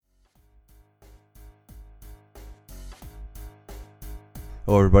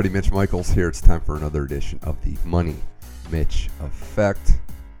Hello, everybody. Mitch Michaels here. It's time for another edition of the Money Mitch Effect.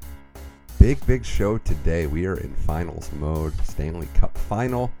 Big show today. We are in finals mode. Stanley Cup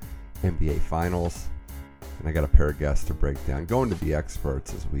final, NBA finals, and I got a pair of guests to break down. Going to be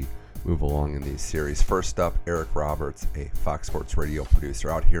experts as we move along in these series. First up, Eric Roberts, a Fox Sports radio producer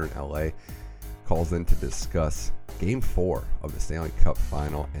out here in LA, calls in to discuss Game 4 of the Stanley Cup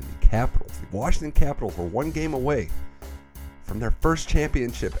final and the Capitals. The Washington Capitals were one game away from their first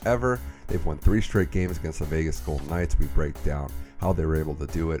championship ever. They've won 3 straight games against the Vegas Golden Knights. We break down how they were able to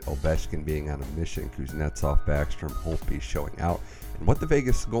do it, Ovechkin being on a mission, Kuznetsov, Backstrom, Holtby showing out, and what the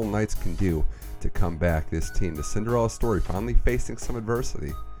Vegas Golden Knights can do to come back. This team, the Cinderella story, finally facing some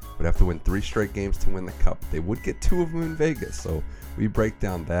adversity, would have to win 3 straight games to win the Cup. They would get 2 of them in Vegas, so we break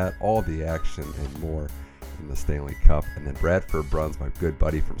down that, all the action, and more in the Stanley Cup. And then Bradford Bruns, my good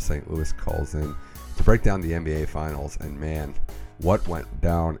buddy from St. Louis, calls in to break down the NBA Finals. And man, what went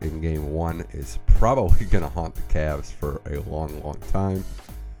down in Game 1 is probably going to haunt the Cavs for a long time.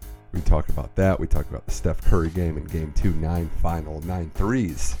 We talk about that. We talk about the Steph Curry game in Game 2, 9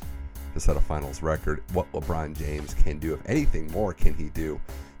 threes to set a finals record. What LeBron James can do. If anything more can he do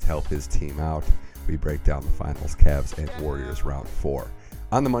to help his team out. We break down the finals, Cavs and Warriors round 4.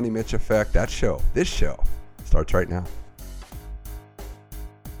 On the Money Mitch Effect, this show starts right now.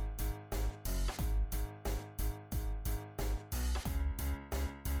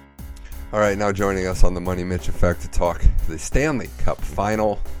 All right, now joining us on the Money Mitch Effect to talk the Stanley Cup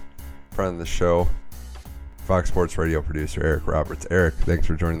final. Friend of the show, Fox Sports radio producer Eric Roberts. Eric, thanks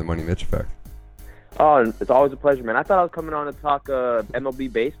for joining the Money Mitch Effect. Oh, it's always a pleasure, man. I thought I was coming on to talk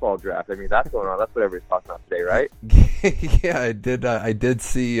MLB baseball draft. I mean, that's going on. That's what everybody's talking about today, right? Yeah, I did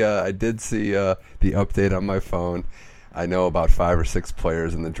see the update on my phone. I know about 5 or 6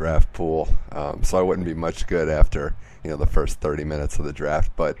 players in the draft pool, so I wouldn't be much good after the first 30 minutes of the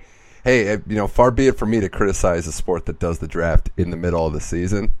draft. But hey, far be it for me to criticize a sport that does the draft in the middle of the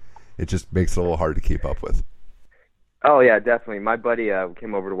season. It just makes it a little hard to keep up with. Oh yeah, definitely. My buddy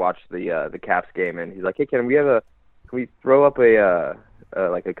came over to watch the Caps game, and he's like, "Hey, can we throw up a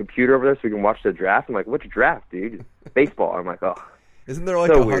computer over there so we can watch the draft?" I'm like, "Which draft, dude? Baseball." I'm like, "Oh." Isn't there like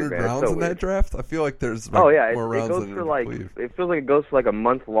 100 rounds in that draft? I feel like there's more rounds than I believe. It feels like it goes for like a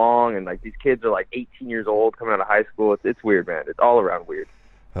month long, and like these kids are like 18 years old coming out of high school. It's weird, man. It's all around weird.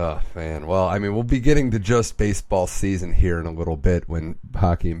 Oh, man. Well, I mean, we'll be getting to just baseball season here in a little bit when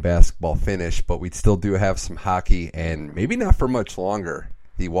hockey and basketball finish, but we still do have some hockey, and maybe not for much longer.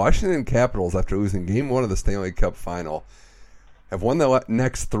 The Washington Capitals, after losing Game 1 of the Stanley Cup final, have won the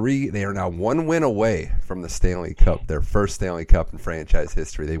next 3. They are now 1 win away from the Stanley Cup, their first Stanley Cup in franchise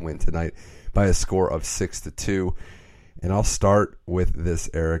history. They win tonight by a score of 6-2. And I'll start with this,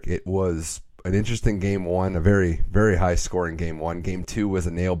 Eric. It was an interesting Game 1, a very, very high-scoring Game 1. Game 2 was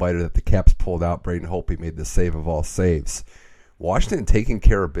a nail-biter that the Caps pulled out. Braden Holtby made the save of all saves. Washington taking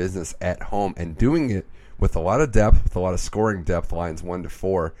care of business at home and doing it with a lot of depth, with a lot of scoring depth, lines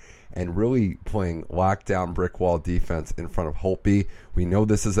 1-4, and really playing lockdown brick wall defense in front of Holtby. We know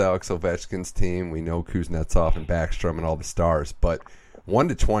this is Alex Ovechkin's team. We know Kuznetsov and Backstrom and all the stars, but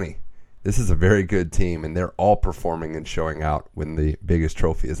 1-20, this is a very good team, and they're all performing and showing out when the biggest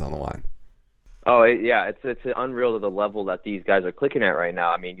trophy is on the line. Oh, yeah, it's unreal to the level that these guys are clicking at right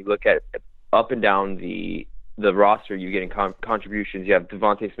now. I mean, you look at up and down the roster, you're getting contributions. You have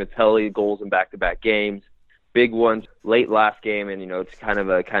Devontae Smith-Pelly, goals in back-to-back games, big ones late last game, and it's kind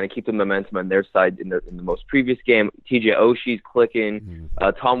of keep the momentum on their side in the most previous game. TJ Oshie's clicking.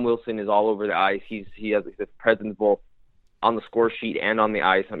 Tom Wilson is all over the ice. He has this presence both on the score sheet and on the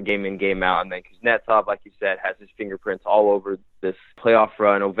ice, on game in, game out. And then Kuznetsov, like you said, has his fingerprints all over this playoff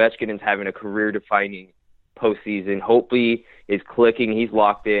run. Ovechkin is having a career-defining postseason. Holtby is clicking. He's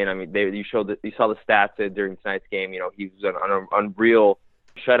locked in. I mean, you saw the stats during tonight's game. He was on an unreal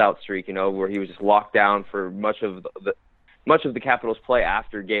shutout streak, where he was just locked down for much of the Capitals' play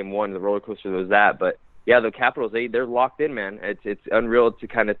after Game 1. The roller coaster was that. But, yeah, the Capitals, they're locked in, man. It's unreal to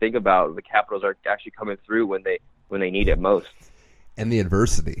kind of think about. The Capitals are actually coming through when they need it most. And the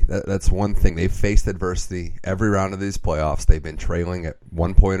adversity. That's one thing. They've faced adversity every round of these playoffs. They've been trailing at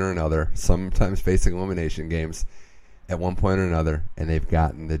one point or another, sometimes facing elimination games at one point or another, and they've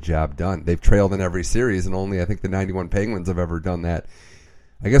gotten the job done. They've trailed in every series, and only I think the 91 Penguins have ever done that.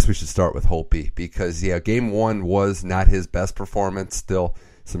 I guess we should start with Holtby because, Game 1 was not his best performance. Still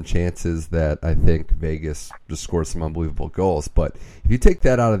some chances that I think Vegas just scored some unbelievable goals. But if you take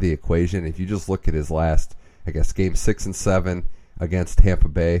that out of the equation, if you just look at his last, Game 6 and 7 against Tampa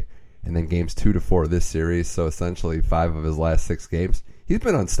Bay, and then games 2-4 this series, so essentially 5 of his last 6 games, he's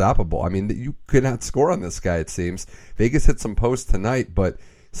been unstoppable. I mean, you could not score on this guy, it seems. Vegas hit some posts tonight, but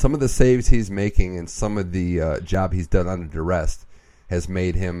some of the saves he's making and some of the job he's done under duress has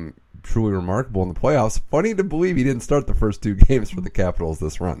made him truly remarkable in the playoffs. Funny to believe he didn't start the first 2 games for the Capitals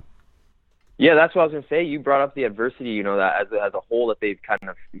this run. Yeah, that's what I was going to say. You brought up the adversity, that as a whole that they've kind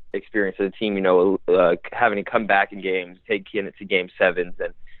of experienced as a team, having to come back in games, taking it to game 7s.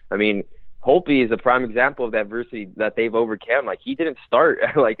 And, I mean, Holtby is a prime example of the adversity that they've overcome. Like, he didn't start,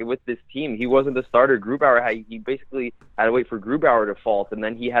 with this team. He wasn't the starter. He basically had to wait for Grubauer to fault, and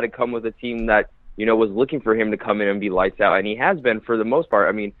then he had to come with a team that, was looking for him to come in and be lights out. And he has been for the most part.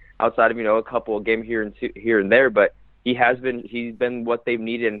 I mean, outside of, a couple of games here and there, but he's been what they've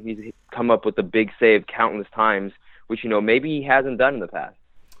needed, and he's come up with a big save countless times, which, maybe he hasn't done in the past.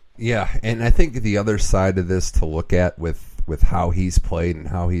 Yeah, and I think the other side of this to look at with how he's played and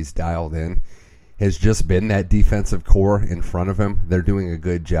how he's dialed in has just been that defensive core in front of him. They're doing a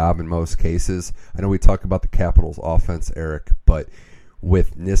good job in most cases. I know we talk about the Capitals offense, Eric, but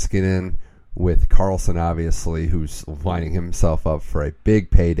with Niskanen, with Carlson, obviously, who's lining himself up for a big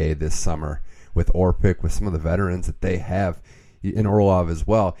payday this summer, with Orpik, with some of the veterans that they have, and Orlov as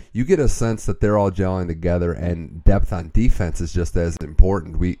well, you get a sense that they're all gelling together, and depth on defense is just as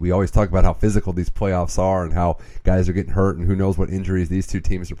important. We always talk about how physical these playoffs are and how guys are getting hurt and who knows what injuries these 2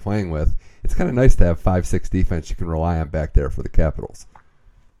 teams are playing with. It's kind of nice to have 5-6 defense you can rely on back there for the Capitals.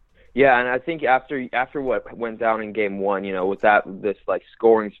 Yeah, and I think after what went down in game 1, with this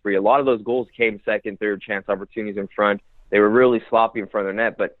scoring spree, a lot of those goals came second, third chance opportunities in front. They were really sloppy in front of their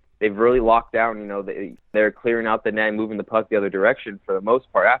net, but they've really locked down. They're clearing out the net and moving the puck the other direction for the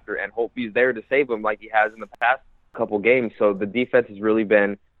most part after, and Holtby's there to save them like he has in the past couple games. So the defense has really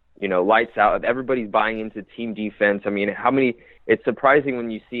been, lights out. Everybody's buying into team defense. I mean, it's surprising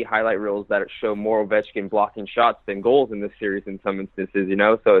when you see highlight reels that show more Ovechkin blocking shots than goals in this series in some instances,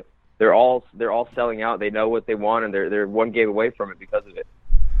 So they're all selling out. They know what they want, and they're 1 game away from it because of it.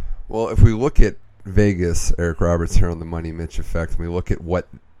 Well, if we look at Vegas, Eric Roberts here on the Money Mitch Effect, and we look at what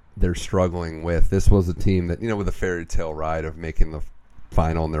they're struggling with. This was a team that, with a fairy tale ride of making the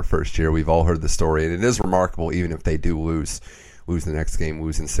final in their first year. We've all heard the story, and it is remarkable even if they do lose the next game,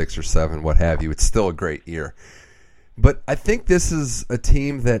 lose in 6 or 7, what have you. It's still a great year. But I think this is a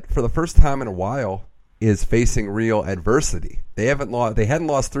team that, for the first time in a while, is facing real adversity. They hadn't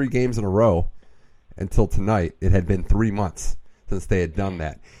lost 3 games in a row until tonight. It had been 3 months since they had done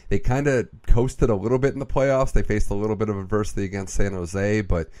that. They kind of coasted a little bit in the playoffs. They faced a little bit of adversity against San Jose,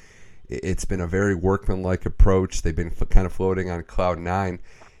 but it's been a very workmanlike approach. They've been kind of floating on cloud 9.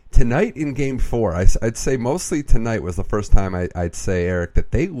 Tonight in Game 4, I'd say mostly tonight was the first time I'd say, Eric,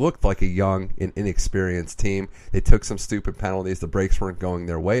 that they looked like a young and inexperienced team. They took some stupid penalties. The breaks weren't going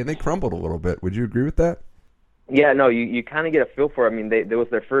their way, and they crumbled a little bit. Would you agree with that? Yeah, no, you kind of get a feel for it. I mean, there was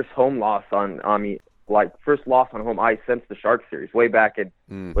their first home loss first loss on home ice since the Sharks series, way back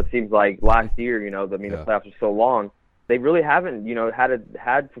in what seems like last year. The playoffs are so long. They really haven't,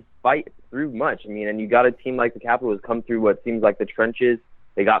 had to fight through much. I mean, and you got a team like the Capitals come through what seems like the trenches.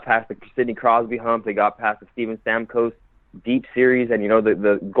 They got past the Sidney Crosby hump. They got past the Steven Stamkos deep series, and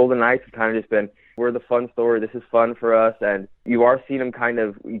the Golden Knights have kind of just been, we're the fun story. This is fun for us, and you are seeing them kind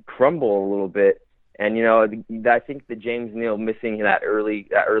of crumble a little bit. And I think the James Neal missing that early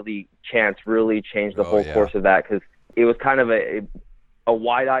chance really changed the whole course of that, because it was kind of a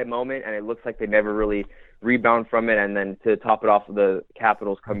wide-eye moment, and it looks like they never really rebound from it. And then to top it off, the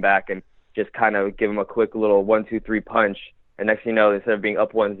Capitals come back and just kind of give them a quick little 1-2-3 punch. And next thing you know, instead of being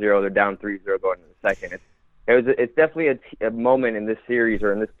up 1-0, they're down 3-0 going into the second. It's definitely a moment in this series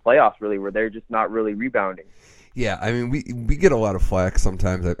or in this playoffs really where they're just not really rebounding. Yeah, I mean, we get a lot of flack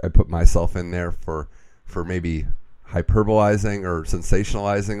sometimes. I put myself in there for maybe hyperbolizing or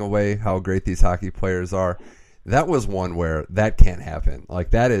sensationalizing away how great these hockey players are. That was one where that can't happen.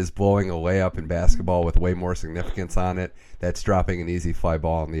 Like, that is blowing a layup in basketball with way more significance on it. That's dropping an easy fly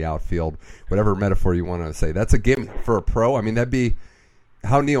ball in the outfield. Whatever metaphor you want to say. That's a gimme for a pro. I mean, that'd be...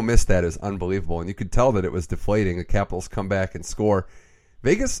 How Neal missed that is unbelievable, and you could tell that it was deflating. The Capitals come back and score.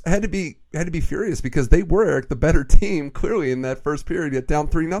 Vegas had to be furious because they were, Eric, the better team clearly in that first period, yet down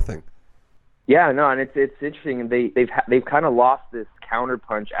 3-0. Yeah, no, and it's interesting. They've kind of lost this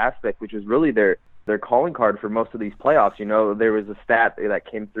counterpunch aspect, which is really their calling card for most of these playoffs. There was a stat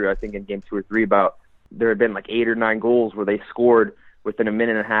that came through, I think, in game 2 or 3 about there had been like 8 or 9 goals where they scored within a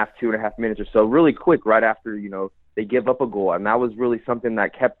minute and a half, 2.5 minutes or so, really quick right after they give up a goal, and that was really something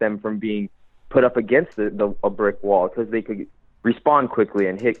that kept them from being put up against a brick wall, because they could respond quickly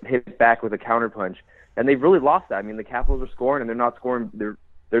and hit back with a counterpunch. And they've really lost that. I mean, the Capitals are scoring, and they're not scoring.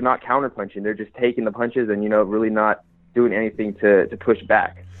 They're not counterpunching. They're just taking the punches and really not doing anything to push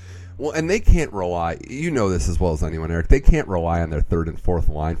back. Well, and they can't rely, you know this as well as anyone, Eric, they can't rely on their third and fourth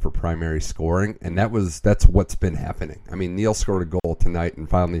line for primary scoring, and that's what's been happening. I mean, Neal scored a goal tonight and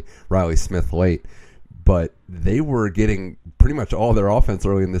finally Riley Smith late, but they were getting pretty much all their offense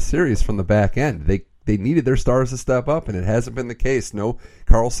early in the series from the back end. They needed their stars to step up, and it hasn't been the case. No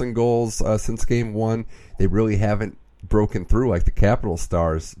Carlson goals since game one. They really haven't broken through like the Capital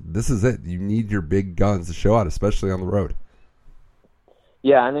Stars. This is it. You need your big guns to show out, especially on the road.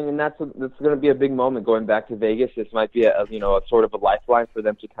 Yeah, and that's going to be a big moment going back to Vegas. This might be a sort of a lifeline for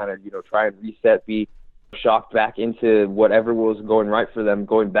them to kind of try and reset, be shocked back into whatever was going right for them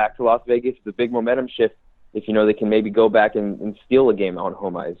going back to Las Vegas. It's a big momentum shift if they can maybe go back and steal a game on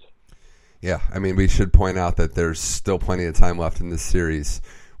home ice. Yeah, I mean, we should point out that there's still plenty of time left in this series.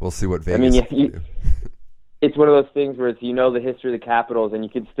 We'll see what Vegas can do. It's one of those things where it's, the history of the Capitals, and you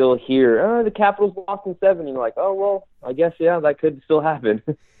can still hear, the Capitals lost in 7. And you're like, oh, well, I guess, yeah, that could still happen.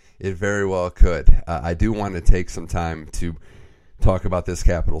 It very well could. I do want to take some time to talk about this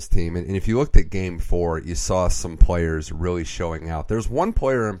Capitals team. And if you looked at Game 4, you saw some players really showing out. There's one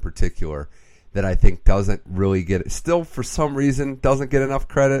player in particular that I think doesn't really get, still for some reason, doesn't get enough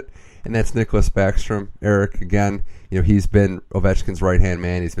credit, and that's Nicholas Backstrom. Eric, again, he's been Ovechkin's right-hand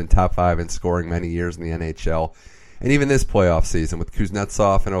man. He's been top 5 in scoring many years in the NHL. And even this playoff season, with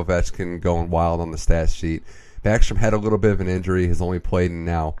Kuznetsov and Ovechkin going wild on the stat sheet, Backstrom had a little bit of an injury. He's only played in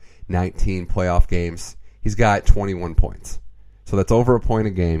now 19 playoff games. He's got 21 points. So that's over a point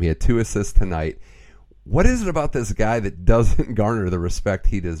a game. He had 2 assists tonight. What is it about this guy that doesn't garner the respect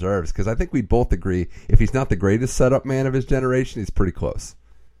he deserves? Because I think we both agree, if he's not the greatest setup man of his generation, he's pretty close.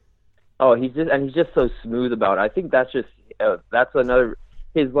 Oh, he's just so smooth about it. I think that's just that's another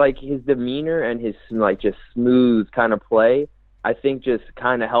his demeanor and his just smooth kind of play. I think just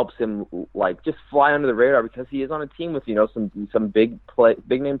kind of helps him just fly under the radar because he is on a team with some big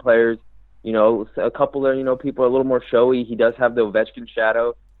name players. A couple of people are a little more showy. He does have the Ovechkin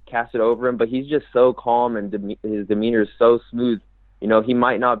shadow casted over him, but he's just so calm and his demeanor is so smooth. He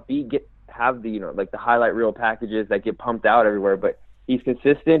might not have the the highlight reel packages that get pumped out everywhere, but he's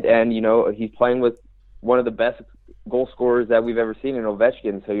consistent, and he's playing with one of the best goal scorers that we've ever seen in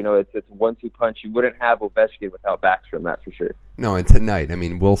Ovechkin. So it's a 1-2 punch. You wouldn't have Ovechkin without Backstrom, that's for sure. No, and tonight, I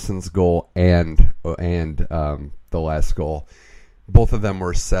mean, Wilson's goal and the last goal, both of them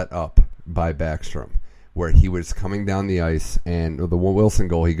were set up by Backstrom, where he was coming down the ice, and the Wilson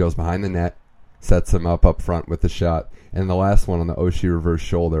goal, he goes behind the net, sets him up front with the shot, and the last one on the Oshie reverse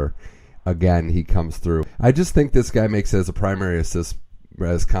shoulder. Again, he comes through. I just think this guy makes it as a primary assist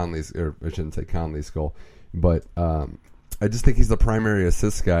as Conley's, or I shouldn't say Conley's goal, but I just think he's the primary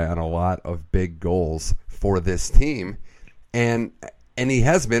assist guy on a lot of big goals for this team, and he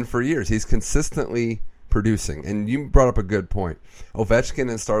has been for years. He's consistently producing, and you brought up a good point. Ovechkin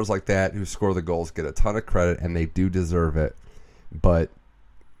and stars like that who score the goals get a ton of credit, and they do deserve it, but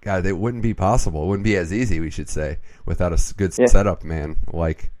God, it wouldn't be possible. It wouldn't be as easy, we should say, without a good setup man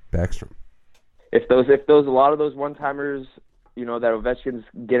like Backstrom. If a lot of those one-timers, that Ovechkin's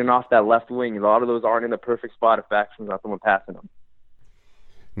getting off that left wing, a lot of those aren't in the perfect spot if Backstrom's not someone passing them.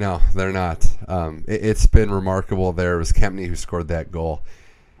 No, they're not. It's been remarkable. There was Kempny who scored that goal,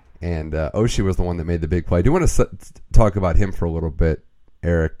 and Oshie was the one that made the big play. I do want to talk about him for a little bit,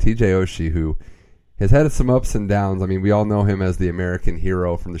 Eric. TJ Oshie, who has had some ups and downs. I mean, we all know him as the American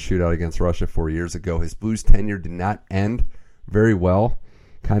hero from the shootout against Russia 4 years ago. His Blues tenure did not end very well.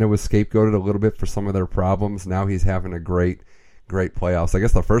 Kind of was scapegoated a little bit for some of their problems. Now he's having a great playoffs. I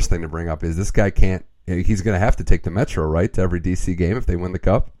guess the first thing to bring up is this guy he's going to have to take the Metro, right, to every DC game if they win the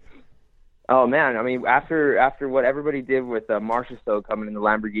Cup? Oh, man. I mean, after what everybody did with Marchessault coming in the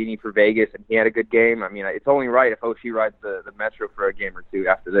Lamborghini for Vegas, and he had a good game, I mean, it's only right if Oshie rides the Metro for a game or two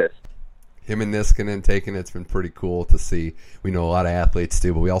after this. Him and Niskanen taking it's been pretty cool to see. We know a lot of athletes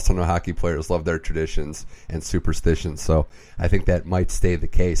do, but we also know hockey players love their traditions and superstitions, so I think that might stay the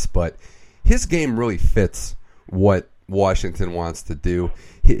case. But his game really fits what Washington wants to do.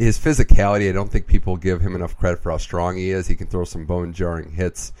 His physicality, I don't think people give him enough credit for how strong he is. He can throw some bone-jarring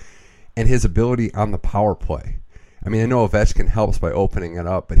hits. And his ability on the power play. I mean, I know Ovechkin helps by opening it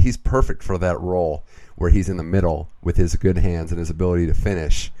up, but he's perfect for that role where he's in the middle with his good hands and his ability to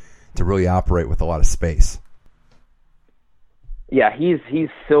finish, to really operate with a lot of space. Yeah, he's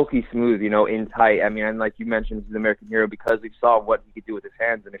silky smooth, in tight. I mean, and like you mentioned, he's an American hero because we saw what he could do with his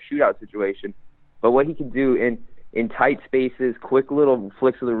hands in a shootout situation. But what he can do in tight spaces, quick little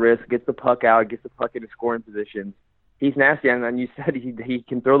flicks of the wrist, gets the puck out, gets the puck into scoring positions. He's nasty, and then you said he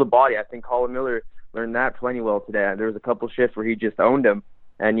can throw the body. I think Colin Miller learned that plenty well today. There was a couple shifts where he just owned him,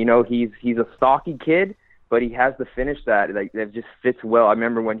 and he's a stocky kid, but he has the finish that just fits well. I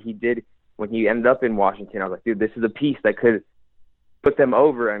remember when he ended up in Washington, I was like, dude, this is a piece that could put them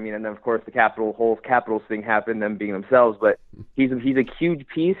over. I mean, and then of course the Capitals thing happened, them being themselves. But he's a huge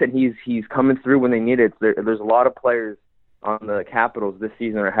piece, and he's coming through when they need it. There's a lot of players on the Capitals this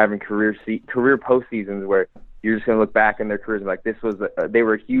season are having career postseasons where you're just going to look back in their careers and like they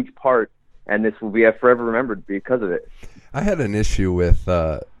were a huge part, and this will be forever remembered because of it. I had an issue with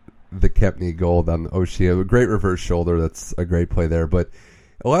the Kepney goal on Oshie. A great reverse shoulder. That's a great play there, but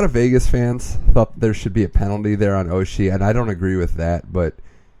a lot of Vegas fans thought there should be a penalty there on Oshie, and I don't agree with that. But,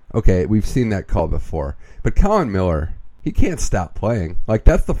 okay, we've seen that call before. But Colin Miller, he can't stop playing. Like,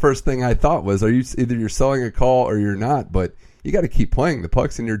 that's the first thing I thought was, either you're selling a call or you're not, but you got to keep playing. The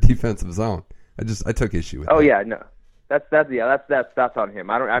puck's in your defensive zone. I took issue with that. Oh, yeah, no. That's on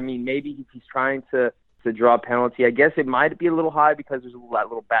him. I mean, maybe he's trying to draw a penalty. I guess it might be a little high because there's that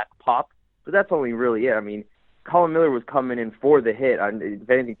little back pop, but that's only really it. I mean, Colin Miller was coming in for the hit. If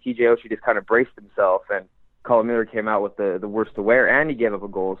anything, TJ Oshie just kind of braced himself, and Colin Miller came out with the worst to wear, and he gave up a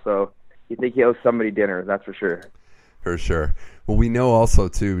goal. So you think he owes somebody dinner, that's for sure. For sure. Well, we know also,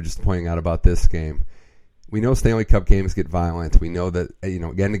 too, just pointing out about this game, we know Stanley Cup games get violent. We know that,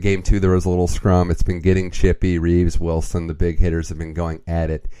 again, in Game 2, there was a little scrum. It's been getting chippy. Reeves, Wilson, the big hitters have been going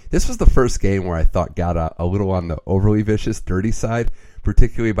at it. This was the first game where I thought got a little on the overly vicious, dirty side,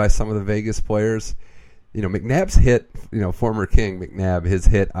 particularly by some of the Vegas players. McNabb's hit, former King McNabb, his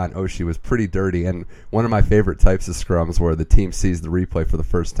hit on Oshie was pretty dirty, and one of my favorite types of scrums where the team sees the replay for the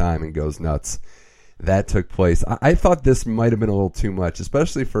first time and goes nuts. That took place. I thought this might have been a little too much,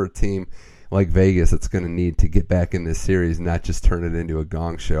 especially for a team like Vegas that's going to need to get back in this series, not just turn it into a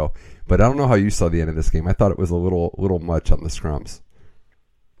gong show. But I don't know how you saw the end of this game. I thought it was a little much on the scrums.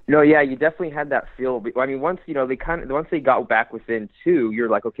 No, yeah, you definitely had that feel. I mean, once they got back within 2, you're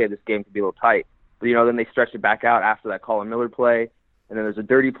like, okay, this game could be a little tight. But, then they stretched it back out after that Colin Miller play, and then there's a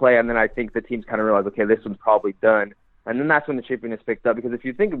dirty play, and then I think the teams kind of realized, okay, this one's probably done. And then that's when the chippiness picked up, because if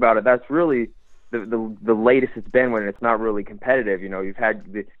you think about it, that's really the latest it's been when it's not really competitive. You've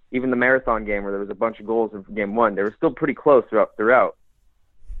had even the Marathon game where there was a bunch of goals in Game 1. They were still pretty close throughout.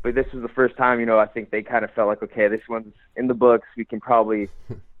 But this was the first time, I think they kind of felt like, okay, this one's in the books. We can probably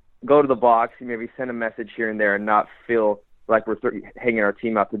go to the box, maybe send a message here and there and not feel like we're hanging our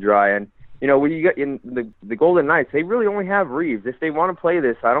team out to dry. And when you get in the Golden Knights, they really only have Reeves. If they want to play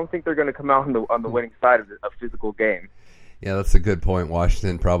this, I don't think they're going to come out on the winning side of a physical game. Yeah, that's a good point.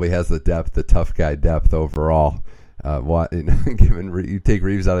 Washington probably has the depth, the tough guy depth overall. Given you take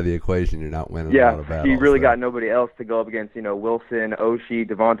Reeves out of the equation, you're not winning a lot of battles. You really got nobody else to go up against. Wilson, Oshie,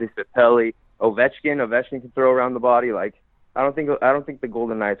 Devontae Smith-Pelly, Ovechkin. Ovechkin can throw around the body. Like I don't think the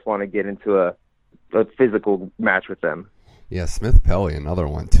Golden Knights want to get into a physical match with them. Yeah, Smith-Pelly, another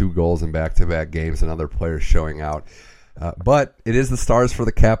one. 2 goals in back-to-back games, another player showing out. But it is the stars for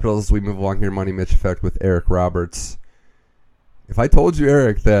the Capitals as we move along here. Money Mitch Effect with Eric Roberts. If I told you,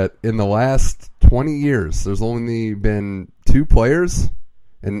 Eric, that in the last 20 years there's only been 2 players,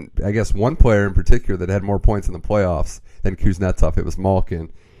 and I guess 1 player in particular that had more points in the playoffs than Kuznetsov, it was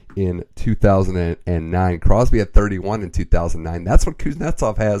Malkin in 2009. Crosby had 31 in 2009. That's what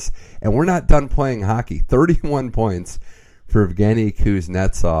Kuznetsov has, and we're not done playing hockey. 31 points for Evgeny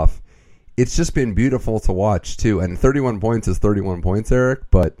Kuznetsov. It's just been beautiful to watch, too. And 31 points is 31 points, Eric,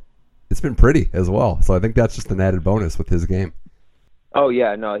 but it's been pretty as well. So I think that's just an added bonus with his game. Oh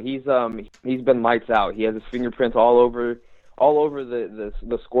yeah, no, he's been lights out. He has his fingerprints all over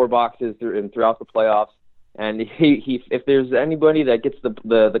the score boxes throughout the playoffs. And he if there's anybody that gets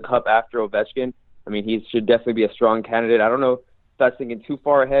the cup after Ovechkin, I mean, he should definitely be a strong candidate. I don't know if that's thinking too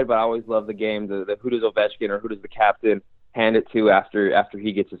far ahead, but I always love the game. The who does Ovechkin or who does the captain hand it to after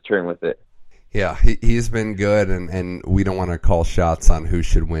he gets his turn with it. Yeah, he's been good, and we don't want to call shots on who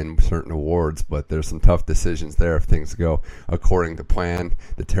should win certain awards, but there's some tough decisions there if things go according to plan.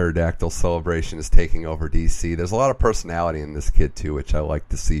 The pterodactyl celebration is taking over D.C. There's a lot of personality in this kid, too, which I like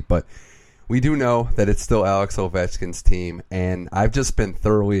to see, but we do know that it's still Alex Ovechkin's team, and I've just been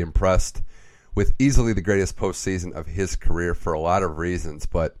thoroughly impressed with easily the greatest postseason of his career for a lot of reasons,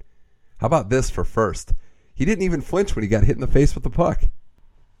 but how about this for first? He didn't even flinch when he got hit in the face with the puck.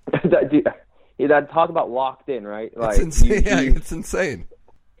 That talk about locked in, right? Like, it's insane. It's insane.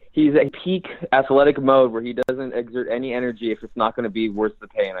 He's at peak athletic mode where he doesn't exert any energy if it's not going to be worth the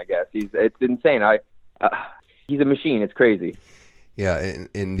pain, I guess. It's insane. He's a machine. It's crazy. Yeah,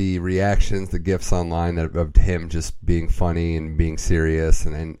 in the reactions, the GIFs online of him just being funny and being serious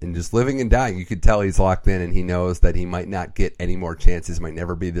and just living and dying, you could tell he's locked in and he knows that he might not get any more chances, might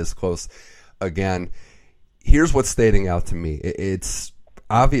never be this close again. Here's what's standing out to me. It's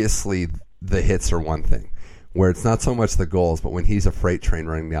obviously the hits are one thing. where it's not so much the goals, but when he's a freight train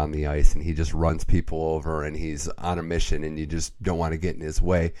running down the ice and he just runs people over and he's on a mission and you just don't want to get in his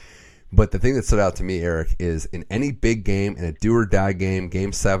way. But the thing that stood out to me, Eric, is in any big game, in a do-or-die game,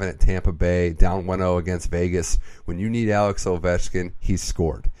 Game 7 at Tampa Bay, down 1-0 against Vegas, when you need Alex Ovechkin, he's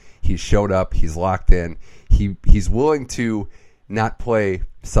scored. He's showed up. He's locked in. He's willing to not play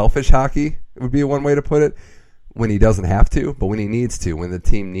selfish hockey, would be one way to put it, when he doesn't have to, but when he needs to, when the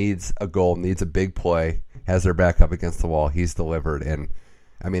team needs a goal, needs a big play, has their back up against the wall, he's delivered. And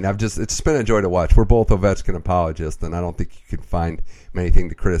I mean, it's just been a joy to watch. We're both Ovechkin apologists, and I don't think you can find anything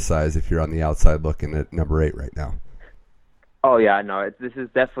to criticize if you're on the outside looking at number 8 right now. Oh yeah, no, this is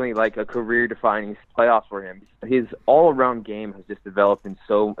definitely like a career-defining playoff for him. His all-around game has just developed in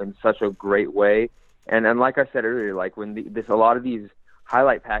such a great way, and like I said earlier, like when a lot of these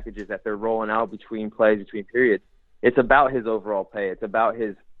highlight packages that they're rolling out between plays, between periods, it's about his overall play. It's about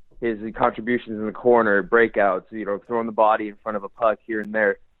his contributions in the corner, breakouts, throwing the body in front of a puck here and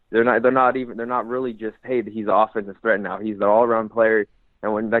there. They're not really just, hey, he's an offensive threat now. He's an all-around player.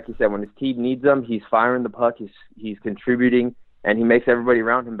 And when, like you said, when his team needs him, he's firing the puck, he's contributing, and he makes everybody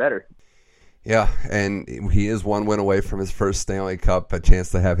around him better. Yeah, and he is one win away from his first Stanley Cup, a chance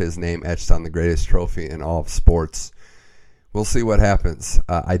to have his name etched on the greatest trophy in all of sports. We'll see what happens.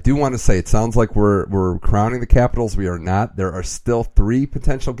 I do want to say it sounds like we're crowning the Capitals. We are not. There are still 3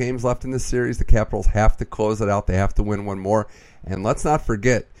 potential games left in this series. The Capitals have to close it out. They have to win one more. And let's not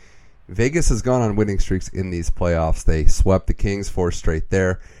forget, Vegas has gone on winning streaks in these playoffs. They swept the Kings 4 straight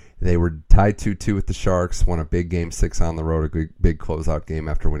there. They were tied 2-2 with the Sharks, won a big Game 6 on the road, a big closeout game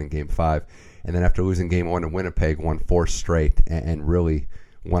after winning Game 5. And then after losing Game 1 to Winnipeg, won 4 straight and really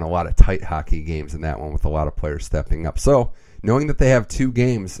won a lot of tight hockey games in that one with a lot of players stepping up. So, knowing that they have 2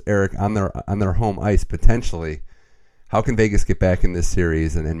 games, Eric, on their home ice potentially, how can Vegas get back in this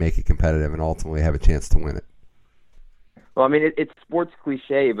series and make it competitive and ultimately have a chance to win it? Well, I mean, it's sports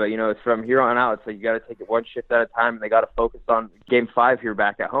cliche, but, it's from here on out, it's like you got to take it one shift at a time, and they got to focus on Game 5 here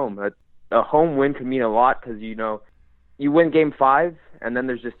back at home. A home win can mean a lot because, you win Game 5, and then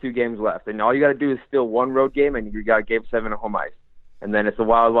there's just 2 games left. And all you got to do is steal one road game, and you got Game 7 at home ice. And then it's a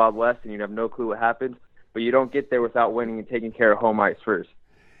wild, wild west, and you have no clue what happens. But you don't get there without winning and taking care of home ice first.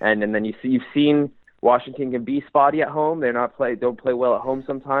 And then you've seen Washington can be spotty at home. Don't play well at home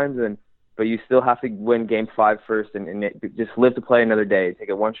sometimes, but you still have to win Game 5 first and just live to play another day. Take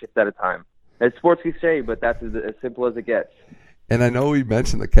it one shift at a time. It's sports cliche, but that's as simple as it gets. And I know we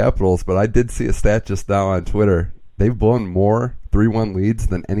mentioned the Capitals, but I did see a stat just now on Twitter. They've blown more 3-1 leads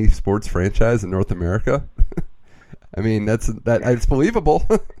than any sports franchise in North America. I mean, it's believable.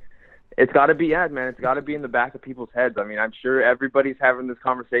 It's got to be, man. It's got to be in the back of people's heads. I mean, I'm sure everybody's having this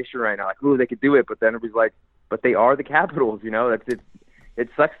conversation right now, like, ooh, they could do it. But then everybody's like, but they are the Capitals, It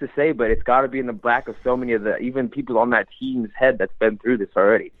sucks to say, but it's got to be in the back of so many of even people on that team's head that's been through this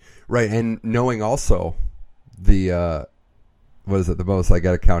already. Right, and knowing also the most, I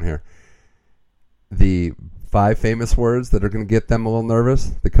got to count here, the 5 famous words that are going to get them a little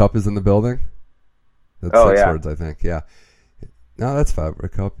nervous. The cup is in the building. That's 6 words, I think, yeah. No, that's 5. The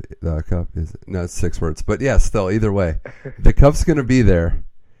cup is, no, it's 6 words. But yeah, still, either way, the cup's going to be there.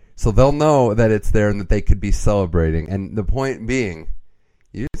 So they'll know that it's there and that they could be celebrating. And the point being,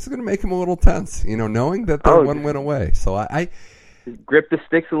 it's going to make them a little tense, knowing that they're one win away. So I grip the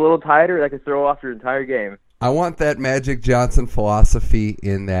sticks a little tighter. That could throw off your entire game. I want that Magic Johnson philosophy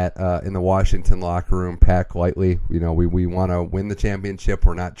in that in the Washington locker room. Pack lightly. We want to win the championship.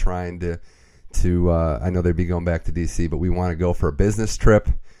 We're not trying to. I know they'd be going back to D.C., but we want to go for a business trip.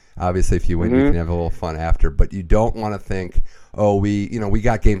 Obviously, if you win, you can have a little fun after. But you don't want to think, we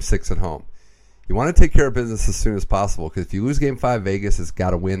got Game 6 at home. You want to take care of business as soon as possible because if you lose Game 5, Vegas has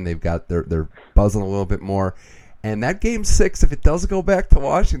got to win. They're buzzing a little bit more. And that Game 6, if it does go back to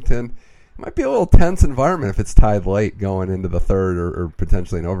Washington, it might be a little tense environment if it's tied late going into the third or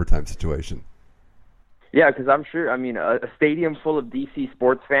potentially an overtime situation. Yeah, because I'm sure. I mean, a stadium full of DC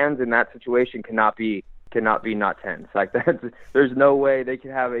sports fans in that situation cannot be not tense. Like that, there's no way they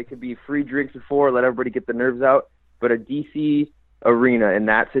could have. It could be free drinks before, let everybody get the nerves out. But a DC arena in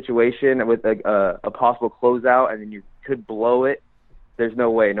that situation with a possible closeout, and then you could blow it. There's no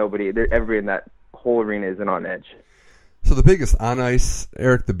way everybody in that whole arena isn't on edge. So the biggest on ice,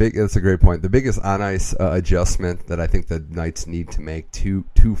 Eric, that's a great point. The biggest on ice adjustment that I think the Knights need to make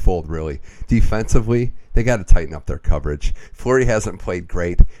twofold really. Defensively, they got to tighten up their coverage. Fleury hasn't played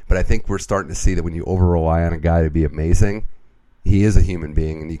great, but I think we're starting to see that when you over rely on a guy to be amazing, he is a human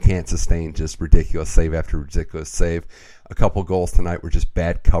being, and you can't sustain just ridiculous save after ridiculous save. A couple goals tonight were just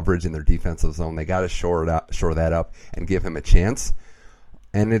bad coverage in their defensive zone. They got to shore that up and give him a chance.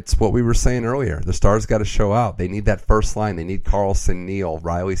 And it's what we were saying earlier. The Stars got to show out. They need that first line. They need Carlson, Neal,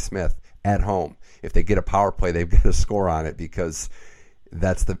 Riley Smith at home. If they get a power play, they've got to score on it because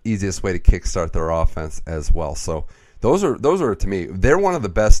that's the easiest way to kickstart their offense as well. So those are to me, they're one of the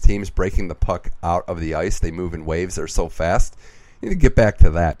best teams breaking the puck out of the ice. They move in waves. They're so fast. You need to get back to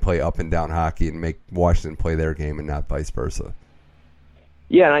that, play up and down hockey, and make Washington play their game and not vice versa.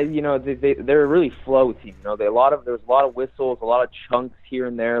 Yeah, and they're a really flow team. There's a lot of whistles, a lot of chunks here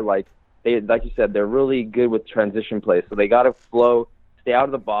and there. Like you said, they're really good with transition plays. So they got to flow, stay out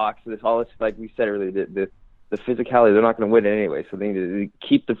of the box. Like we said earlier, the physicality. They're not going to win anyway. So they need to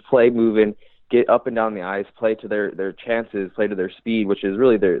keep the play moving, get up and down the ice, play to their chances, play to their speed, which is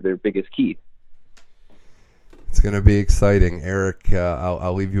really their biggest key. It's going to be exciting, Eric.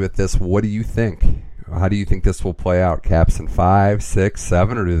 I'll leave you with this. What do you think? How do you think this will play out? Caps in 5, 6,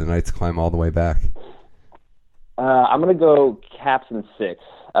 7, or do the Knights climb all the way back? I'm going to go Caps in 6.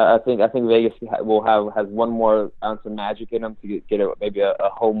 I think Vegas has one more ounce of magic in them to get maybe a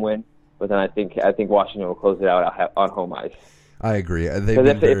home win, but then I think Washington will close it out on home ice. I agree.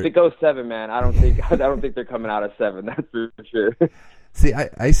 Because if it goes 7, man, I don't think they're coming out of 7. That's for sure. See,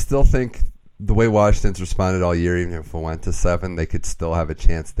 I still think the way Washington's responded all year, even if it went to 7, they could still have a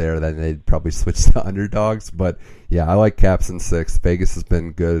chance there. Then they'd probably switch to underdogs. But, yeah, I like Caps in 6. Vegas has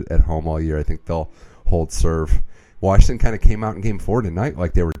been good at home all year. I think they'll hold serve. Washington kind of came out in Game 4 tonight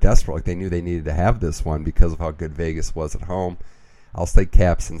like they were desperate, like they knew they needed to have this one because of how good Vegas was at home. I'll say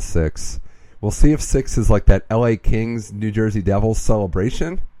Caps in 6. We'll see if 6 is like that LA Kings, New Jersey Devils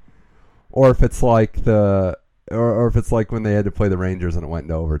celebration, or if it's like or if it's like when they had to play the Rangers and it went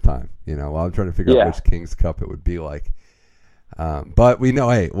into overtime. I'm trying to figure out which Kings Cup it would be like. But we know,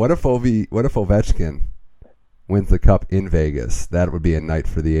 hey, what if Ovechkin wins the Cup in Vegas? That would be a night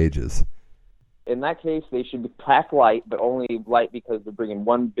for the ages. In that case, they should be packed light, but only light because they're bringing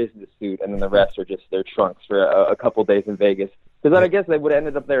one business suit, and then the rest are just their trunks for a couple days in Vegas. Because then I guess they would have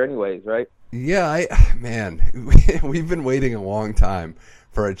ended up there anyways, right? Yeah, we've been waiting a long time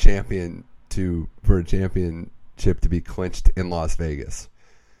for a championship to be clinched in Las Vegas.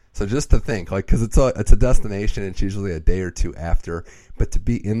 So just to think, because it's a destination, it's usually a day or two after, but to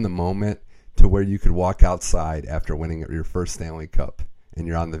be in the moment to where you could walk outside after winning your first Stanley Cup and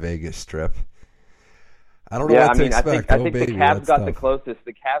you're on the Vegas Strip. I don't know what to expect. I think the Cavs got the closest.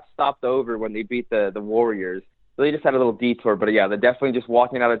 The Cavs stopped over when they beat the Warriors. So they just had a little detour. But, yeah, they're definitely just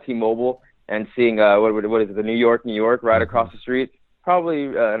walking out of T-Mobile and seeing, what is it, the New York, right across the street. Probably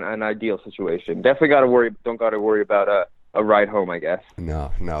an ideal situation. Definitely don't got to worry about a ride home, I guess.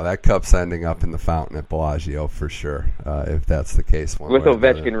 No, that Cup's ending up in the fountain at Bellagio for sure, if that's the case. With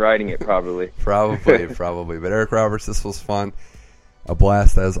Ovechkin riding it, probably. Probably. But Eric Roberts, this was fun. A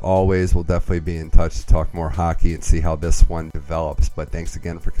blast as always. We'll definitely be in touch to talk more hockey and see how this one develops. But thanks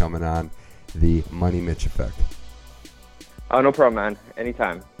again for coming on the Money Mitch Effect. Oh, no problem, man.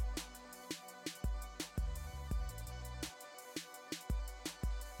 Anytime.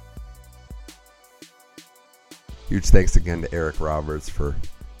 Huge thanks again to Eric Roberts for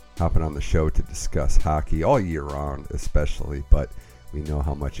hopping on the show to discuss hockey all year round, especially. But we know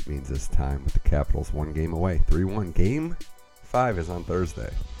how much it means this time with the Capitals one game away. 3-1. Game 5 is on Thursday.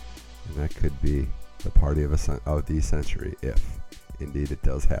 And that could be the party of the century if indeed it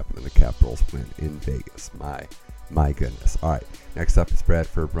does happen and the Capitals win in Vegas. My goodness. All right. Next up is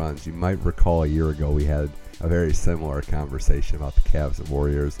Bradford Bruns. You might recall a year ago we had a very similar conversation about the Cavs and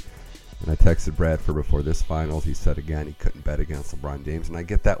Warriors. And I texted Bradford before this finals. He said again he couldn't bet against LeBron James. And I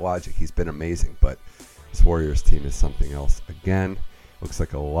get that logic. He's been amazing. But this Warriors team is something else. Again, looks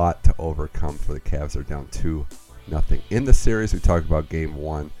like a lot to overcome for the Cavs. They're down 2-0 in the series. We talked about Game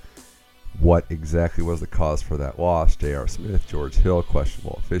 1. What exactly was the cause for that loss? J.R. Smith, George Hill,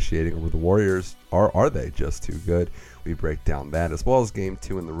 questionable officiating over the Warriors. Are they just too good? We break down that as well as Game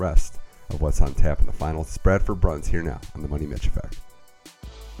 2 and the rest of what's on tap in the finals. It's Bradford Bruns here now on the Money Mitch Effect.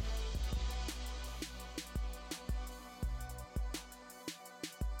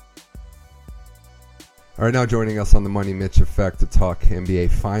 All right, now joining us on the Money Mitch Effect to talk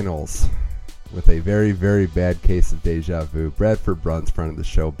NBA Finals with a very, very bad case of deja vu. Bradford Bruns, friend of the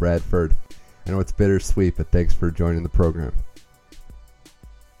show. Bradford, I know it's bittersweet, but thanks for joining the program.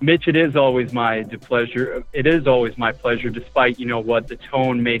 Mitch, it is always my pleasure. It is always my pleasure, despite what the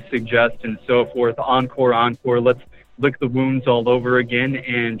tone may suggest and so forth. Encore. Let's lick the wounds all over again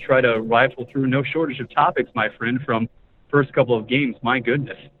and try to rifle through. No shortage of topics, my friend, from first couple of games. My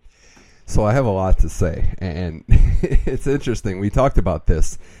goodness. So I have a lot to say, and it's interesting. We talked about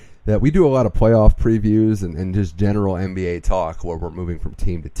this. that we do a lot of playoff previews and just general NBA talk where we're moving from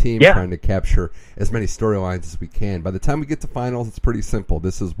team to team, trying to capture as many storylines as we can. By the time we get to finals, it's pretty simple.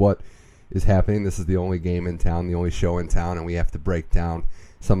 This is what is happening. This is the only game in town, the only show in town, and we have to break down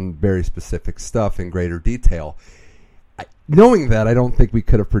some very specific stuff in greater detail. Knowing that, I don't think we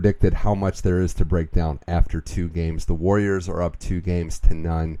could have predicted how much there is to break down after 2 games. The Warriors are up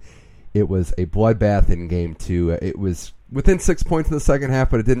 2-0. It was a bloodbath in Game 2. It was within 6 points in the second half,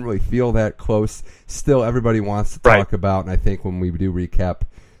 but it didn't really feel that close. Still, everybody wants to talk about, and I think when we do recap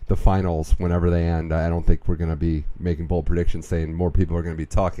the finals, whenever they end, I don't think we're going to be making bold predictions saying more people are going to be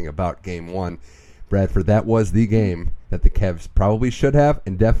talking about Game 1. Bradford, that was the game that the Cavs probably should have,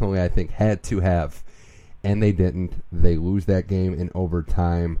 and definitely, I think, had to have, and they didn't. They lose that game in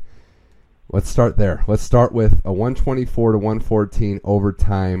overtime. Let's start there. Let's start with a 124-114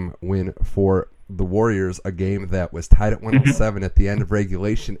 overtime win for the Warriors, a game that was tied at 107 at the end of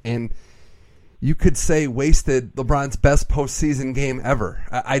regulation, and you could say wasted LeBron's best postseason game ever.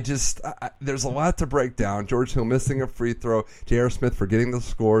 There's a lot to break down. George Hill missing a free throw, J.R. Smith forgetting the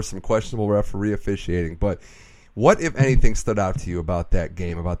score, some questionable referee officiating. But what, if anything, stood out to you about that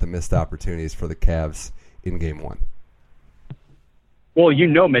game, about the missed opportunities for the Cavs in Game 1? Well, you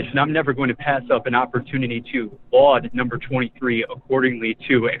know, Mitch, and I'm never going to pass up an opportunity to laud number 23 accordingly,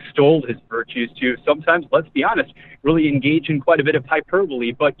 to extol his virtues, to sometimes, let's be honest, really engage in quite a bit of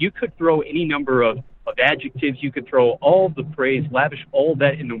hyperbole. But you could throw any number of adjectives. You could throw all the praise, lavish all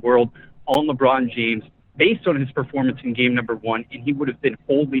that in the world on LeBron James based on his performance in game number 1, and he would have been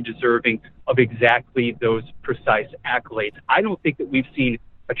wholly deserving of exactly those precise accolades. I don't think that we've seen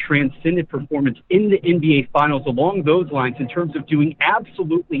a transcendent performance in the NBA Finals along those lines in terms of doing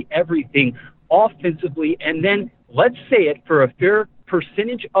absolutely everything offensively, and then, let's say it, for a fair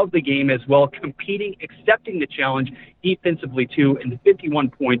percentage of the game as well, competing, accepting the challenge defensively too, and the 51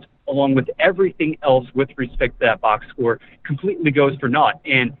 points along with everything else with respect to that box score completely goes for naught.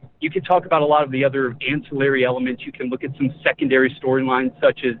 And you can talk about a lot of the other ancillary elements. You can look at some secondary storylines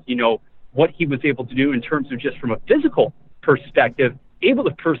such as, you know, what he was able to do in terms of just from a physical perspective, able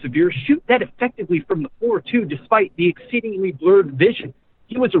to persevere, shoot that effectively from the floor, too, despite the exceedingly blurred vision.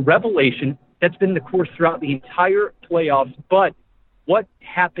 He was a revelation. That's been the course throughout the entire playoffs. But what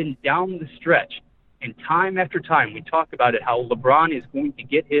happened down the stretch, and time after time, we talk about it, how LeBron is going to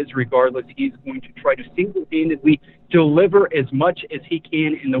get his regardless. He's going to try to single-handedly deliver as much as he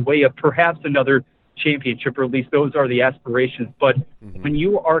can in the way of perhaps another championship, or at least those are the aspirations. But when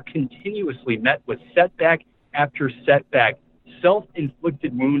you are continuously met with setback after setback,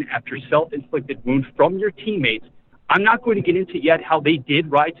 self-inflicted wound after self-inflicted wound from your teammates. I'm not going to get into yet how they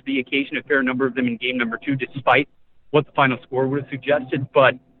did rise to the occasion, a fair number of them in game number 2, despite what the final score would have suggested.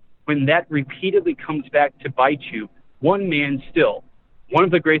 But when that repeatedly comes back to bite you, one man still, one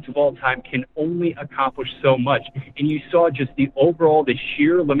of the greats of all time, can only accomplish so much. And you saw just the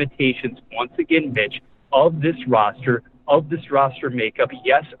sheer limitations, once again, Mitch, of this roster makeup.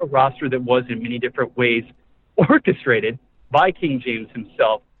 Yes, a roster that was in many different ways orchestrated by King James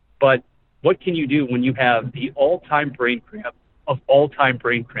himself, but what can you do when you have the all-time brain cramp of all-time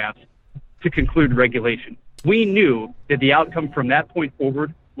brain cramps to conclude regulation? We knew that the outcome from that point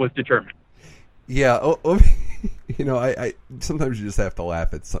forward was determined. Yeah, you know, I sometimes you just have to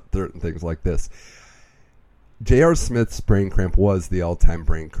laugh at certain things like this. J.R. Smith's brain cramp was the all-time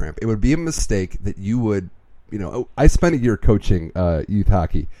brain cramp. It would be a mistake that you would, you know, I spent a year coaching youth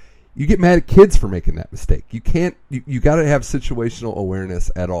hockey. You get mad at kids for making that mistake. You can't. You got to have situational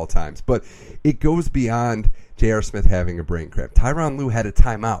awareness at all times. But it goes beyond J.R. Smith having a brain cramp. Tyronn Lue had a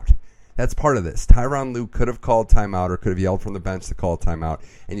timeout. That's part of this. Tyronn Lue could have called timeout or could have yelled from the bench to call timeout,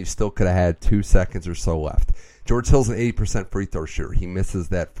 and you still could have had 2 seconds or so left. George Hill's an 80% free throw shooter. He misses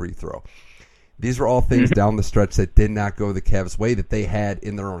that free throw. These were all things down the stretch that did not go the Cavs' way that they had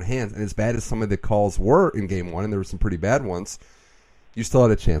in their own hands. And as bad as some of the calls were in Game 1, and there were some pretty bad ones, you still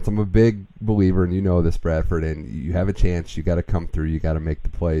had a chance. I'm a big believer, and you know this, Bradford, and you have a chance. You got to come through. You got to make the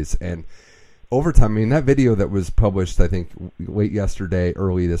plays. And overtime, I mean, that video that was published, I think, late yesterday,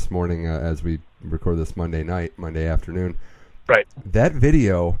 early this morning, as we record this Monday afternoon. Right. That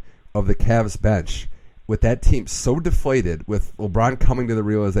video of the Cavs bench with that team so deflated, with LeBron coming to the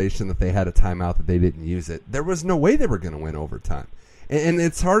realization that they had a timeout, that they didn't use it, there was no way they were going to win overtime. And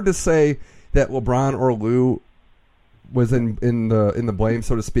it's hard to say that LeBron or Lue was in the blame,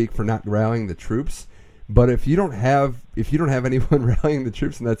 so to speak, for not rallying the troops. But if you don't have anyone rallying the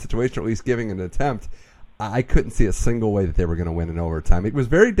troops in that situation, or at least giving an attempt, I couldn't see a single way that they were going to win in overtime. It was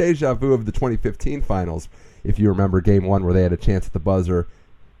very deja vu of the 2015 finals, if you remember Game 1, where they had a chance at the buzzer,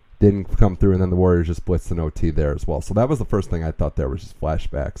 didn't come through, and then the Warriors just blitzed an OT there as well. So that was the first thing I thought there was just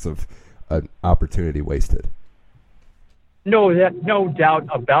flashbacks of an opportunity wasted. No doubt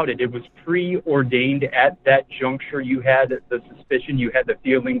about it. It was preordained at that juncture. You had the suspicion, you had the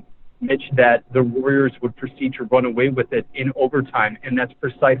feeling, Mitch, that the Warriors would proceed to run away with it in overtime, and that's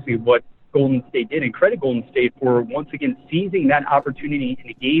precisely what Golden State did. And credit Golden State for once again seizing that opportunity in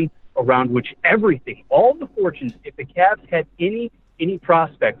a game around which everything, all the fortunes, if the Cavs had any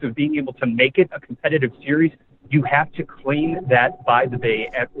prospects of being able to make it a competitive series, you have to claim that by the Bay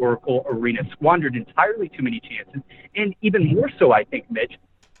at Oracle Arena. Squandered entirely too many chances. And even more so, I think, Mitch,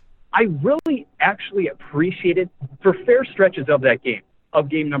 I really actually appreciated, for fair stretches of that game, of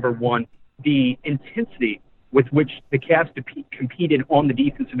game number one, the intensity with which the Cavs competed on the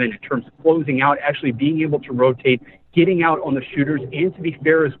defensive end in terms of closing out, actually being able to rotate, getting out on the shooters, and to be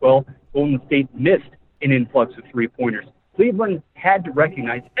fair as well, Golden State missed an influx of three-pointers. Cleveland had to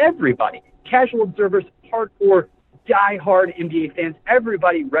recognize, everybody, casual observers, hardcore, die-hard NBA fans,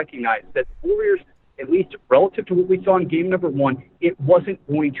 everybody recognized that the Warriors, at least relative to what we saw in game number one, it wasn't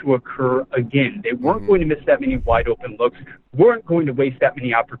going to occur again. They weren't going to miss that many wide-open looks, weren't going to waste that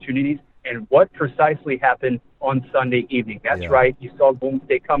many opportunities. And what precisely happened on Sunday evening? That's right. You saw Golden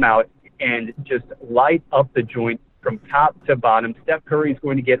State come out and just light up the joint from top to bottom. Steph Curry is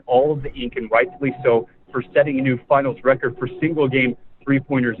going to get all of the ink, and rightfully so, for setting a new finals record for single-game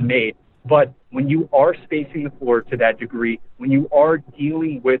three-pointers made. But when you are spacing the floor to that degree, when you are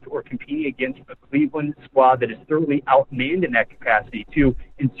dealing with or competing against a Cleveland squad that is thoroughly outmanned in that capacity too,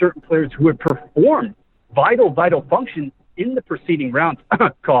 and certain players who had performed vital functions in the preceding rounds,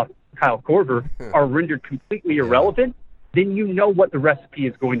 Kyle Korver, are rendered completely irrelevant, then you know what the recipe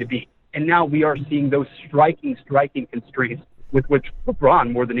is going to be. And now we are seeing those striking constraints with which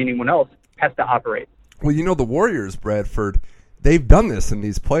LeBron, more than anyone else, has to operate. Well, you know, the Warriors, Bradford, they've done this in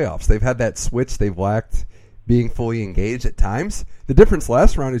these playoffs. They've had that switch. They've lacked being fully engaged at times. The difference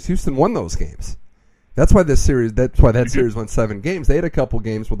last round is Houston won those games. That's why that series won 7 games. They had a couple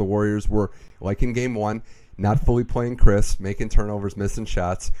games where the Warriors were, like in game one, not fully playing Chris, making turnovers, missing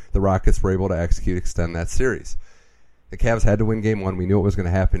shots. The Rockets were able to extend that series. The Cavs had to win game one. We knew it was going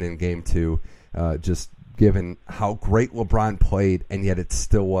to happen in game two, just given how great LeBron played, and yet it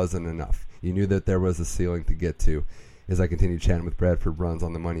still wasn't enough. You knew that there was a ceiling to get to. As I continue chatting with Bradford Runs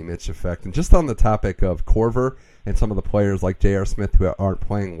on the Money Mitch Effect. And just on the topic of Korver and some of the players like J.R. Smith who aren't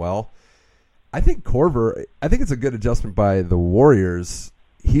playing well, I think it's a good adjustment by the Warriors.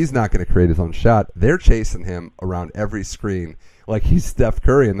 He's not going to create his own shot. They're chasing him around every screen like he's Steph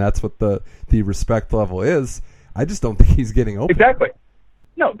Curry, and that's what the respect level is. I just don't think he's getting open. Exactly.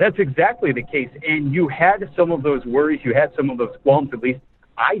 No, that's exactly the case. And you had some of those worries. You had some of those qualms, at least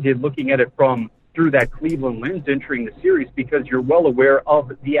I did, looking at it through that Cleveland lens entering the series, because you're well aware of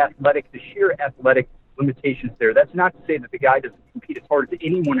the sheer athletic limitations there. That's not to say that the guy doesn't compete as hard as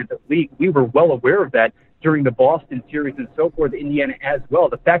anyone in the league. We were well aware of that during the Boston series and so forth, Indiana as well.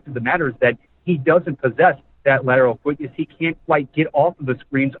 The fact of the matter is that he doesn't possess that lateral quickness. He can't quite get off of the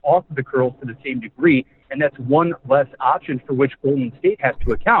screens, off of the curls to the same degree, and that's one less option for which Golden State has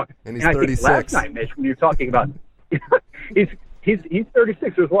to account. And he's 36. I think last night, Mitch, when you're talking about He's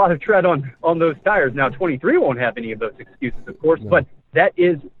 36. There's a lot of tread on those tires. Now, 23 won't have any of those excuses, of course, but that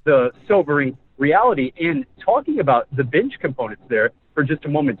is the sobering reality. And talking about the bench components there for just a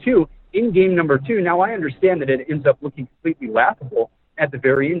moment, too, in game number 2, now I understand that it ends up looking completely laughable at the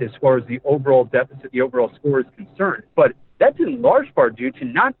very end as far as the overall deficit, the overall score is concerned. But that's in large part due to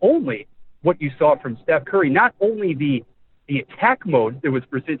not only what you saw from Steph Curry, not only the attack mode that was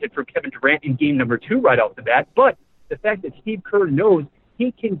presented from Kevin Durant in game number 2 right off the bat, but the fact that Steve Kerr knows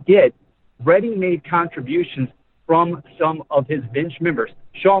he can get ready-made contributions from some of his bench members.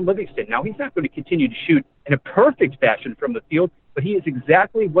 Sean Livingston, now he's not going to continue to shoot in a perfect fashion from the field, but he is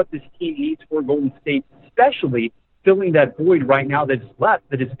exactly what this team needs for Golden State, especially filling that void right now that is left,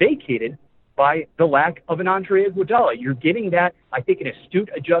 that is vacated by the lack of an Andre Iguodala. You're getting that. I think an astute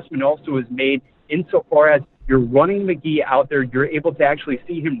adjustment also is made insofar as you're running McGee out there. You're able to actually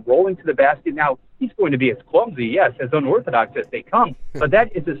see him rolling to the basket. Now, he's going to be as clumsy, yes, as unorthodox as they come, but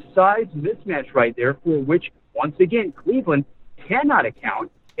that is a size mismatch right there for which, once again, Cleveland cannot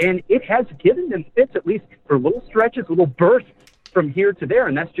account, and it has given them fits, at least for little stretches, little bursts from here to there,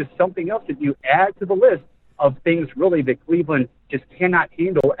 and that's just something else that you add to the list of things really that Cleveland just cannot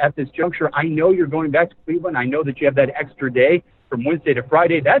handle at this juncture. I know you're going back to Cleveland. I know that you have that extra day from Wednesday to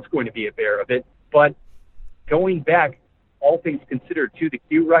Friday. That's going to be a bear of it, but going back, all things considered, to the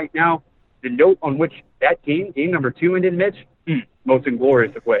queue right now, the note on which that game number 2 ended, Mitch, most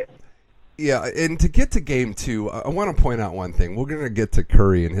inglorious of ways. Yeah, and to get to game 2, I want to point out one thing. We're going to get to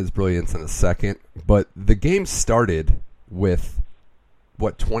Curry and his brilliance in a second, but the game started with,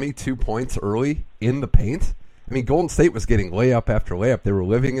 22 points early in the paint? I mean, Golden State was getting layup after layup. They were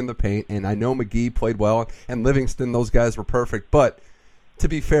living in the paint, and I know McGee played well, and Livingston, those guys were perfect, but to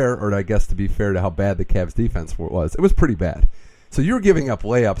be fair, or I guess to be fair to how bad the Cavs defense was, it was pretty bad. So you were giving up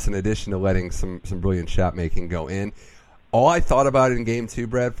layups in addition to letting some brilliant shot making go in. All I thought about in game 2,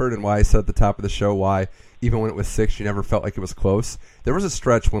 Bradford, and why I said at the top of the show why, even when it was 6, you never felt like it was close. There was a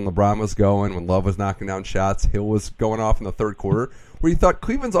stretch when LeBron was going, when Love was knocking down shots, Hill was going off in the third quarter, where you thought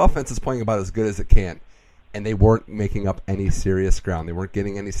Cleveland's offense is playing about as good as it can. And they weren't making up any serious ground. They weren't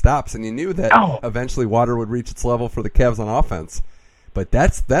getting any stops. And you knew that eventually water would reach its level for the Cavs on offense. But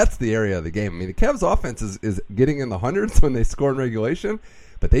that's the area of the game. I mean, the Cavs offense is getting in the hundreds when they score in regulation,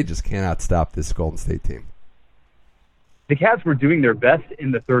 but they just cannot stop this Golden State team. The Cavs were doing their best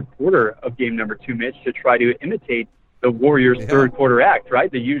in the third quarter of game number 2, Mitch, to try to imitate the Warriors' third quarter act,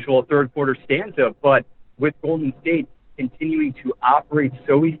 right? The usual third quarter stanza. But with Golden State continuing to operate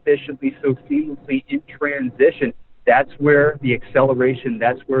so efficiently, so seamlessly in transition, that's where the acceleration,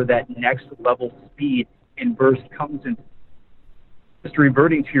 that's where that next level speed and burst comes in. Just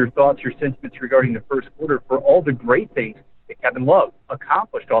reverting to your thoughts, your sentiments regarding the first quarter, for all the great things that Kevin Love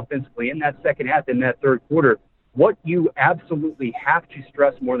accomplished offensively in that second half, in that third quarter, what you absolutely have to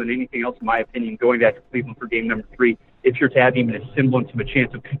stress more than anything else, in my opinion, going back to Cleveland for game number 3, if you're to have even a semblance of a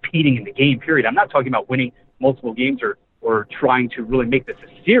chance of competing in the game, period. I'm not talking about winning multiple games or trying to really make this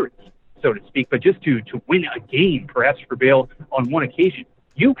a series, so to speak, but just to win a game, perhaps prevail on one occasion.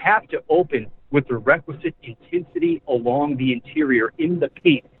 You have to open with the requisite intensity along the interior in the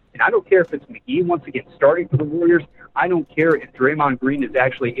paint. And I don't care if it's McGee once again starting for the Warriors. I don't care if Draymond Green is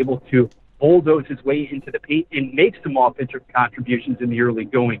actually able to bulldoze his way into the paint and make some offensive contributions in the early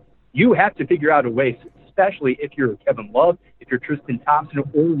going. You have to figure out a way, especially if you're Kevin Love, if you're Tristan Thompson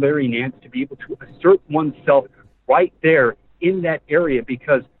or Larry Nance, to be able to assert oneself right there in that area,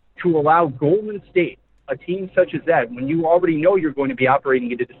 because to allow Golden State, a team such as that, when you already know you're going to be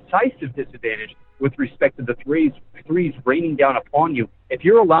operating at a decisive disadvantage with respect to the threes raining down upon you, if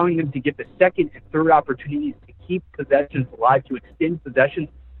you're allowing them to get the second and third opportunities to keep possessions alive, to extend possessions,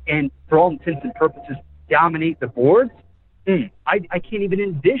 and for all intents and purposes dominate the boards, I can't even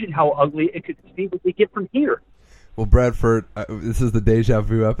envision how ugly it could conceivably get from here. Well, Bradford, this is the deja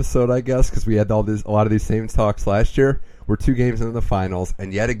vu episode, I guess, because we had a lot of these same talks last year. We're 2 games into the finals,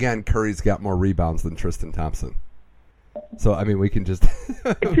 and yet again, Curry's got more rebounds than Tristan Thompson. So, I mean, we can just...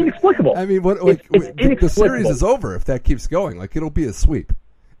 It's inexplicable. I mean, the series is over if that keeps going. Like, it'll be a sweep.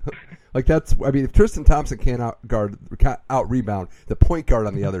 Like, that's... I mean, if Tristan Thompson can't out-rebound the point guard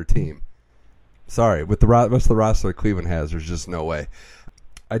on the other team, sorry, with the rest of the roster that Cleveland has, there's just no way.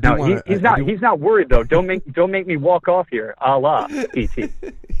 He's not worried though. Don't make me walk off here, a la PT.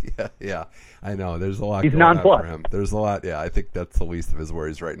 yeah, I know. There's a lot. He's going on nonplussed. for him. There's a lot. Yeah, I think that's the least of his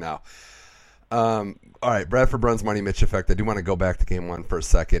worries right now. All right, Bradford Bruns Money Mitch effect. I do want to go back to game 1 for a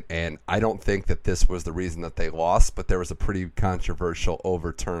second, and I don't think that this was the reason that they lost, but there was a pretty controversial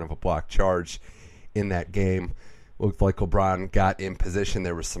overturn of a block charge in that game. Looked like LeBron got in position.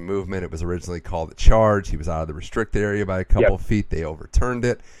 There was some movement. It was originally called a charge. He was out of the restricted area by a couple of feet. They overturned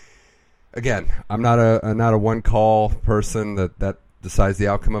it. Again, I'm not a one-call person that decides the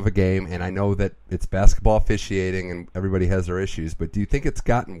outcome of a game, and I know that it's basketball officiating and everybody has their issues, but do you think it's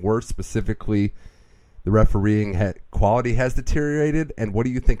gotten worse, specifically the refereeing quality has deteriorated? And what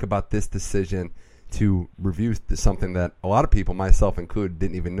do you think about this decision to review something that a lot of people, myself included,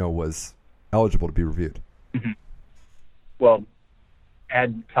 didn't even know was eligible to be reviewed? Mm-hmm. Well,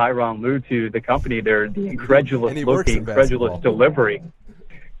 add Tyronn Lue to the company there, the incredulous look, the incredulous delivery.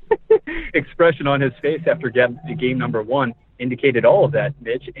 Expression on his face after game number 1 indicated all of that,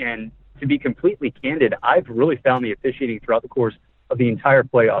 Mitch. And to be completely candid, I've really found the officiating throughout the course of the entire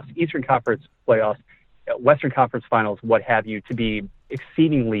playoffs, Eastern Conference playoffs, Western Conference finals, what have you, to be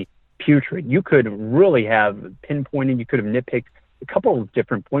exceedingly putrid. You could really have pinpointed, you could have nitpicked a couple of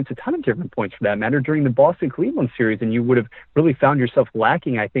different points, a ton of different points for that matter, during the Boston-Cleveland series, and you would have really found yourself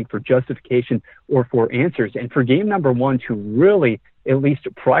lacking, I think, for justification or for answers. And for game number 1 to really, at least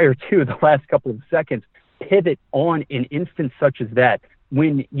prior to the last couple of seconds, pivot on an instance such as that,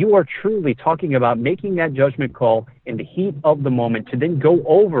 when you are truly talking about making that judgment call in the heat of the moment, to then go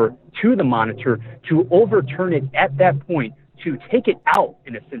over to the monitor, to overturn it at that point, to take it out,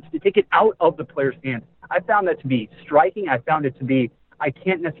 in a sense, to take it out of the player's hands. I found that to be striking. I found it to be, I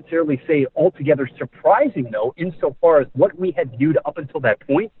can't necessarily say altogether surprising, though, insofar as what we had viewed up until that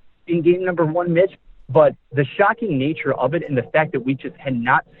point in game number 1, Mitch. But the shocking nature of it and the fact that we just had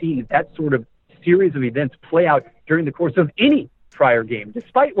not seen that sort of series of events play out during the course of any prior game,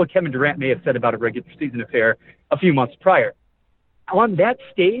 despite what Kevin Durant may have said about a regular season affair a few months prior. On that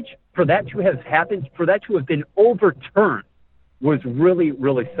stage, for that to have happened, for that to have been overturned was really,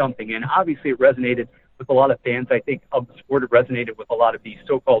 really something. And obviously it resonated with a lot of fans, I think, of the sport. It resonated with a lot of these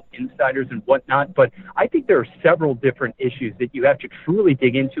so-called insiders and whatnot. But I think there are several different issues that you have to truly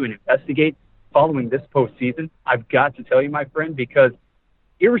dig into and investigate following this postseason. I've got to tell you, my friend, because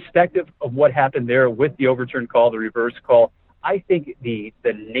irrespective of what happened there with the overturned call, the reverse call, I think the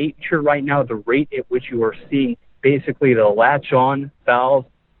nature right now, the rate at which you are seeing basically the latch-on fouls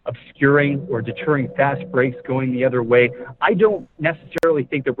obscuring or deterring fast breaks going the other way, I don't necessarily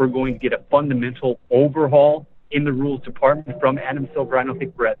think that we're going to get a fundamental overhaul in the rules department from Adam Silver. I don't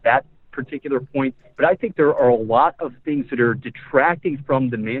think we're at that particular point, but I think there are a lot of things that are detracting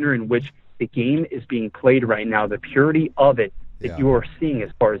from the manner in which the game is being played right now, the purity of it that you are seeing as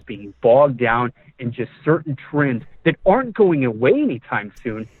far as being bogged down in just certain trends that aren't going away anytime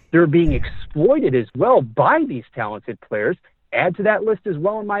soon. They're being exploited as well by these talented players. Add to that list as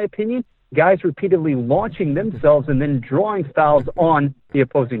well, in my opinion, guys repeatedly launching themselves and then drawing fouls on the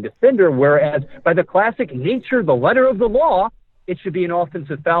opposing defender, whereas by the classic nature, the letter of the law, it should be an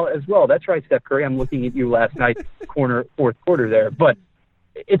offensive foul as well. That's right, Steph Curry. I'm looking at you last night, fourth quarter there. But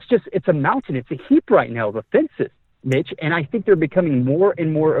it's a mountain. It's a heap right now of offenses, Mitch, and I think they're becoming more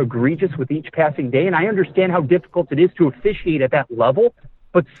and more egregious with each passing day, and I understand how difficult it is to officiate at that level,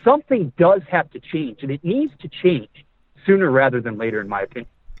 but something does have to change, and it needs to change sooner rather than later, in my opinion.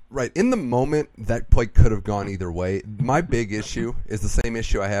 Right. In the moment, that play could have gone either way. My big issue is the same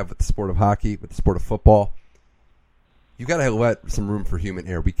issue I have with the sport of hockey, with the sport of football. You got to let some room for human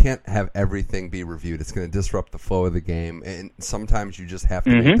error. We can't have everything be reviewed. It's going to disrupt the flow of the game, and sometimes you just have to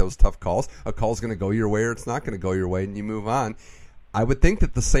make those tough calls. A call's going to go your way or it's not going to go your way, and you move on. I would think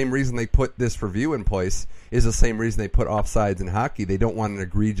that the same reason they put this review in place is the same reason they put offsides in hockey. They don't want an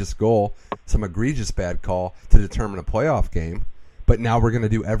egregious goal, some egregious bad call to determine a playoff game. But now we're going to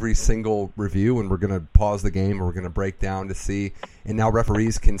do every single review, and we're going to pause the game, and we're going to break down to see. And now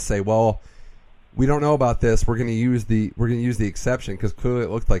referees can say, well, we don't know about this. We're going to use the exception, because clearly it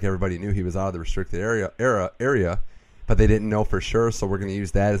looked like everybody knew he was out of the restricted area, but they didn't know for sure. So we're going to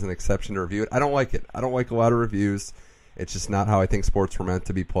use that as an exception to review it. I don't like it. I don't like a lot of reviews. It's just not how I think sports were meant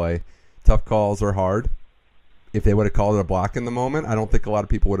to be played. Tough calls are hard. If they would have called it a block in the moment, I don't think a lot of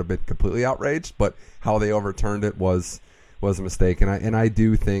people would have been completely outraged. But how they overturned it was a mistake. And I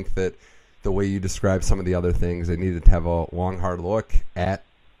do think that the way you described some of the other things, they needed to have a long, hard look at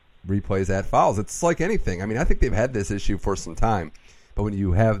replays, at fouls. It's like anything. I mean, I think they've had this issue for some time. But when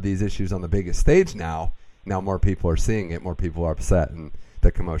you have these issues on the biggest stage now more people are seeing it, more people are upset, and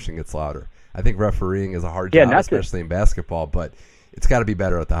the commotion gets louder. I think refereeing is a hard job, especially in basketball, but it's got to be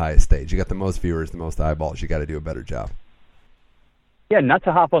better at the highest stage. You got the most viewers, the most eyeballs. You got to do a better job. Yeah, not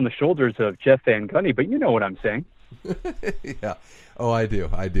to hop on the shoulders of Jeff Van Gundy, but you know what I'm saying. Yeah. Oh, I do,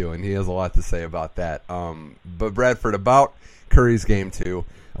 and he has a lot to say about that. But Bradford, about Curry's game too,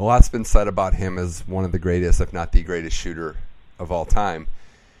 a lot's been said about him as one of the greatest, if not the greatest shooter of all time.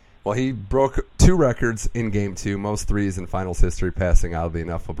 Well, he broke 2 records in Game 2, most threes in finals history, passing oddly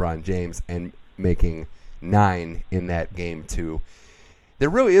enough LeBron James, and making 9 in that Game 2. There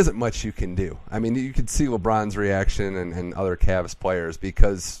really isn't much you can do. I mean, you could see LeBron's reaction and other Cavs players,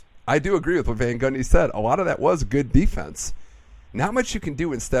 because I do agree with what Van Gundy said. A lot of that was good defense. Not much you can do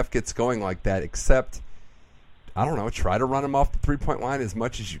when Steph gets going like that, except, I don't know, try to run him off the three-point line as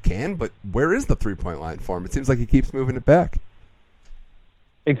much as you can, but where is the three-point line for him? It seems like he keeps moving it back.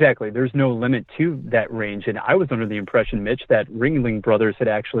 Exactly. There's no limit to that range. And I was under the impression, Mitch, that Ringling Brothers had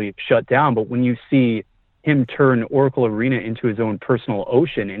actually shut down. But when you see him turn Oracle Arena into his own personal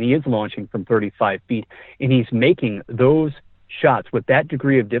ocean, and he is launching from 35 feet, and he's making those shots with that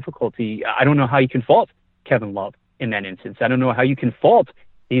degree of difficulty, I don't know how you can fault Kevin Love in that instance. I don't know how you can fault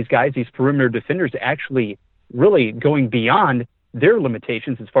these guys, these perimeter defenders, actually really going beyond their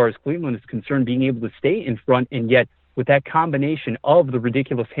limitations as far as Cleveland is concerned, being able to stay in front, and yet with that combination of the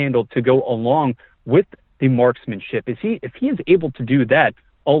ridiculous handle to go along with the marksmanship. If he is able to do that,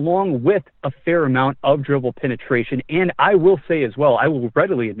 along with a fair amount of dribble penetration, and I will say as well, I will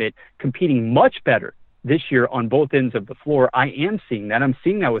readily admit, competing much better this year on both ends of the floor. I am seeing that. I'm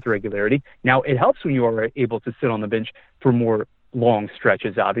seeing that with regularity. Now, it helps when you are able to sit on the bench for more long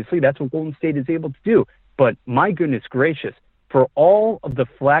stretches, obviously. That's what Golden State is able to do. But my goodness gracious, for all of the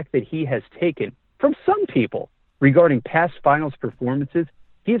flack that he has taken from some people regarding past finals performances,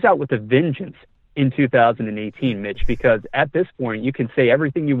 he's out with a vengeance in 2018, Mitch, because at this point, you can say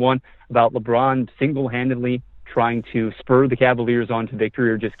everything you want about LeBron single-handedly trying to spur the Cavaliers on to victory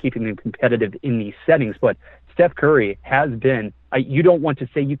or just keeping them competitive in these settings. But Steph Curry has been, you don't want to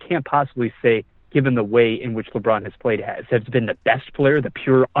say, you can't possibly say, given the way in which LeBron has played, has been the best player, the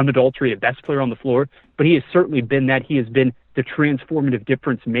pure, unadulterated best player on the floor, but he has certainly been that. He has been the transformative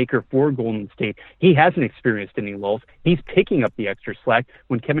difference maker for Golden State. He hasn't experienced any lulls. He's picking up the extra slack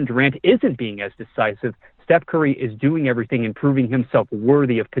when Kevin Durant isn't being as decisive. Steph Curry is doing everything and proving himself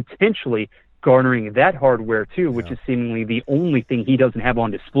worthy of potentially garnering that hardware too, which is seemingly the only thing he doesn't have on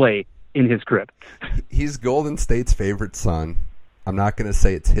display in his grip. He's Golden State's favorite son. I'm not going to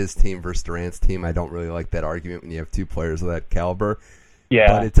say it's his team versus Durant's team. I don't really like that argument when you have two players of that caliber. Yeah.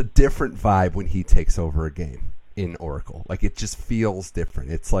 But it's a different vibe when he takes over a game in Oracle. Like, it just feels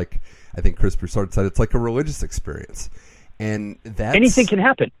different. It's like, I think Chris Broussard said, it's like a religious experience. And that's... Anything can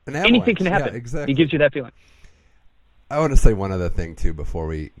happen. Anything can happen. Yeah, exactly. He gives you that feeling. I want to say one other thing, too, before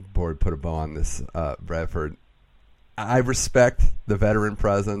we put a bow on this, Bradford. I respect the veteran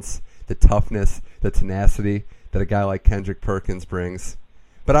presence, the toughness, the tenacity that a guy like Kendrick Perkins brings.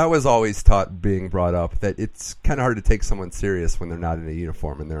 But I was always taught, being brought up, that it's kind of hard to take someone serious when they're not in a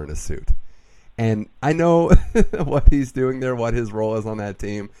uniform and they're in a suit. And I know what he's doing there, what his role is on that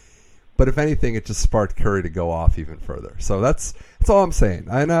team. But if anything, it just sparked Curry to go off even further. So that's all I'm saying.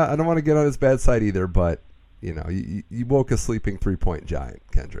 I don't want to get on his bad side either, but you know, you woke a sleeping three-point giant,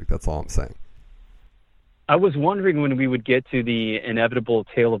 Kendrick. That's all I'm saying. I was wondering when we would get to the inevitable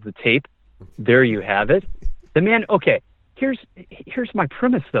tale of the tape. There you have it. The man, okay, here's my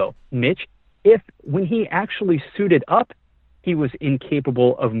premise, though, Mitch. If when he actually suited up, he was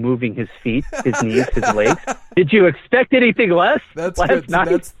incapable of moving his feet, his knees, his legs, did you expect anything less? That's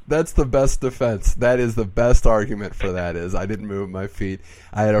the best defense. That is the best argument for that is I didn't move my feet.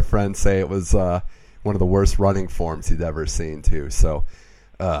 I had a friend say it was one of the worst running forms he'd ever seen, too. So,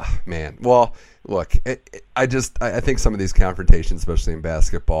 man. Well, look, I think some of these confrontations, especially in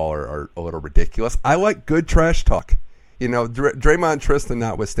basketball, are a little ridiculous. I like good trash talk. You know, Draymond, Tristan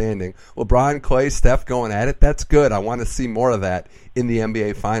notwithstanding, LeBron, Clay, Steph going at it, that's good. I want to see more of that in the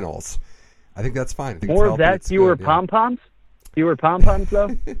NBA Finals. I think that's fine. I think more of that, fewer pom-poms? Fewer pom-poms,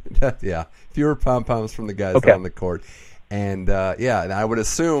 though? Yeah, fewer pom-poms from the guys on the court. And, and I would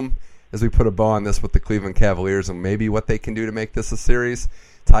assume, as we put a bow on this with the Cleveland Cavaliers and maybe what they can do to make this a series,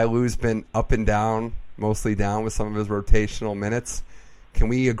 Ty Lue's been up and down, mostly down with some of his rotational minutes. Can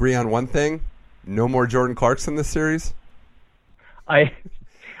we agree on one thing? No more Jordan Clarkson this series?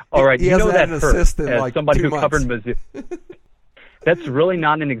 All right, he you know that an hurt. assist in As like somebody 2 who months. covered Mizzou. That's really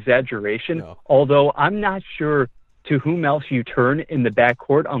not an exaggeration, No. although I'm not sure to whom else you turn in the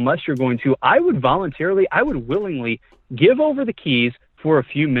backcourt unless you're going to. I would willingly give over the keys for a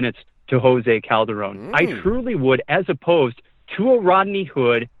few minutes to Jose Calderon. I truly would, as opposed to a Rodney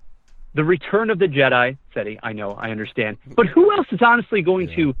Hood, the return of the Jedi. Seti, I know, I understand. But who else is honestly going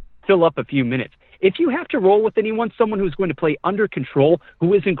to fill up a few minutes? If you have to roll with anyone, someone who's going to play under control,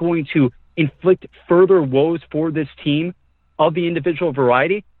 who isn't going to inflict further woes for this team of the individual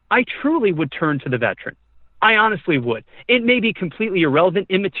variety, I truly would turn to the veteran. I honestly would. It may be completely irrelevant,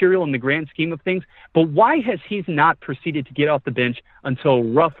 immaterial in the grand scheme of things, but why has he not proceeded to get off the bench until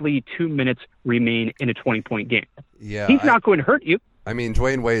roughly 2 minutes remain in a 20-point game? Yeah, He's not going to hurt you. I mean,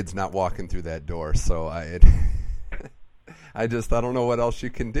 Dwayne Wade's not walking through that door, so I don't know what else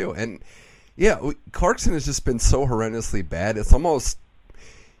you can do. And yeah, Clarkson has just been so horrendously bad. It's almost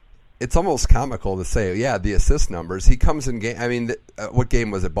comical to say, yeah, the assist numbers. He comes in game. I mean, what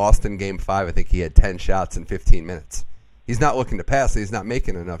game was it? Boston game 5. I think he had 10 shots in 15 minutes. He's not looking to pass. He's not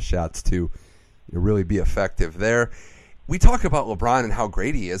making enough shots to really be effective there. We talk about LeBron and how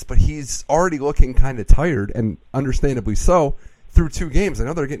great he is, but he's already looking kind of tired, and understandably so, through 2 games. I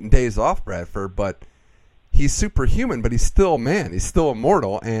know they're getting days off, Bradford, but he's superhuman, but he's still a man. He's still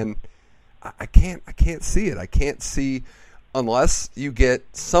immortal, and I can't see it. I can't see, unless you get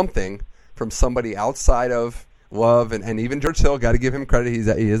something from somebody outside of Love and even George Hill. Got to give him credit. He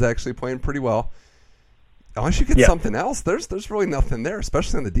is actually playing pretty well. Unless you get something else, there's really nothing there,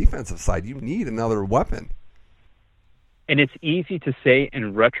 especially on the defensive side. You need another weapon. And it's easy to say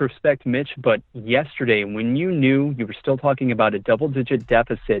in retrospect, Mitch, but yesterday when you knew you were still talking about a double-digit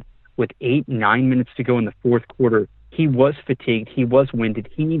deficit with 8-9 minutes to go in the fourth quarter, he was fatigued, he was winded,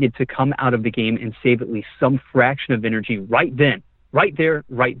 he needed to come out of the game and save at least some fraction of energy right then, right there,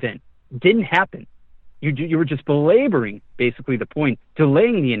 right then. Didn't happen. You were just belaboring, basically, the point,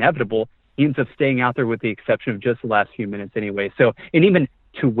 delaying the inevitable. He ends up staying out there with the exception of just the last few minutes anyway. So, and even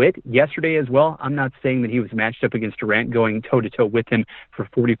to wit, yesterday as well, I'm not saying that he was matched up against Durant going toe-to-toe with him for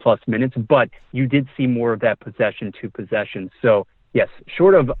 40-plus minutes, but you did see more of that possession to possession. So, yes,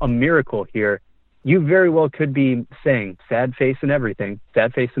 short of a miracle here, you very well could be saying, sad face and everything,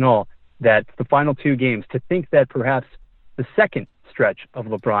 sad face and all, that the final 2 games, to think that perhaps the second stretch of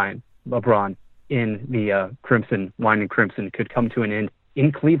LeBron in the Wine and Crimson could come to an end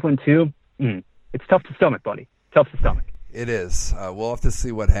in Cleveland too. It's tough to stomach, buddy. Tough to stomach. It is. We'll have to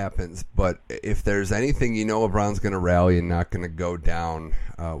see what happens. But if there's anything, LeBron's going to rally and not going to go down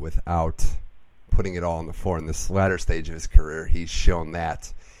without putting it all on the floor in this latter stage of his career. He's shown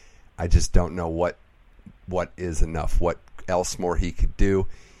that. I just don't know what is enough, what else more he could do.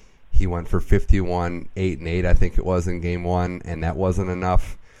 He went for 51, 8 and 8, I think it was in Game 1, and that wasn't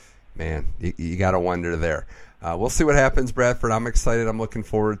enough. Man, you got to wonder there. We'll see what happens, Bradford. I'm excited. I'm looking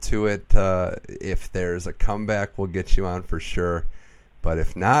forward to it. If there's a comeback, we'll get you on for sure. But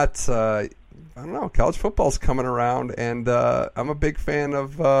if not, I don't know. College football's coming around, and I'm a big fan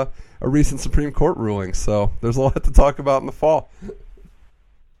of a recent Supreme Court ruling. So there's a lot to talk about in the fall.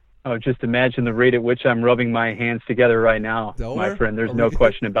 Oh, just imagine the rate at which I'm rubbing my hands together right now, Delaware? My friend. There's no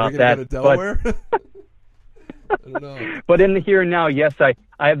question about that. Go to Delaware? I don't know. But in the here and now, yes, I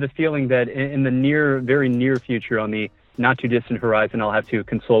have the feeling that in the very near future, on the not too distant horizon, I'll have to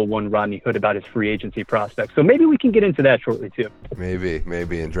console one Rodney Hood about his free agency prospects. So maybe we can get into that shortly too. Maybe,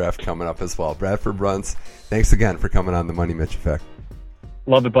 and draft coming up as well. Bradford Bruns, thanks again for coming on the Money Mitch Effect.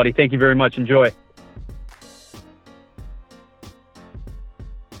 Love it, buddy. Thank you very much. Enjoy.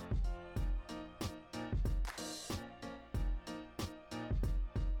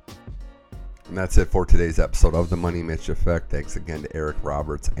 And that's it for today's episode of the Money Mitch Effect. Thanks again to Eric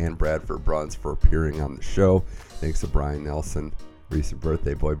Roberts and Bradford Bruns for appearing on the show. Thanks to Brian Nelson, recent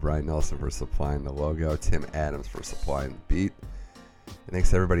birthday boy Brian Nelson, for supplying the logo. Tim Adams for supplying the beat. And thanks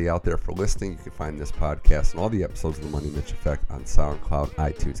to everybody out there for listening. You can find this podcast and all the episodes of the Money Mitch Effect on SoundCloud,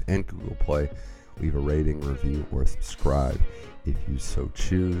 iTunes, and Google Play. Leave a rating, review, or subscribe if you so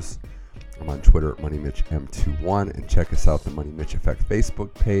choose. I'm on Twitter at MoneyMitchM21, and check us out, the Money Mitch Effect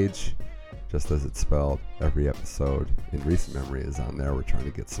Facebook page. Just as it's spelled, every episode in recent memory is on there. We're trying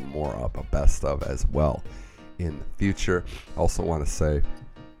to get some more up, a best of as well in the future. Also want to say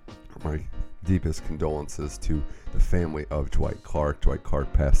my deepest condolences to the family of Dwight Clark. Dwight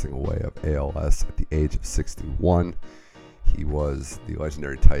Clark passing away of ALS at the age of 61. He was the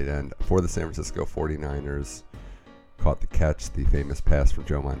legendary tight end for the San Francisco 49ers. Caught the catch, the famous pass from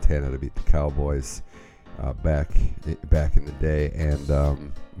Joe Montana to beat the Cowboys back in the day,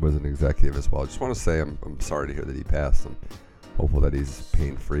 and was an executive as well. I just want to say I'm sorry to hear that he passed. I'm hopeful that he's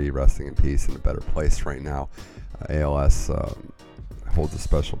pain-free, resting in peace, in a better place right now. ALS holds a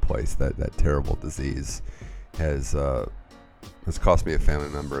special place. That terrible disease has cost me a family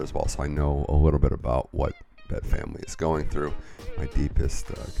member as well, so I know a little bit about what that family is going through. My deepest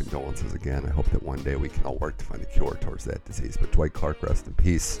condolences again. I hope that one day we can all work to find a cure towards that disease. But Dwight Clark, rest in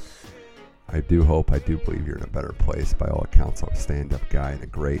peace. I do believe you're in a better place. By all accounts, I'm a stand-up guy and a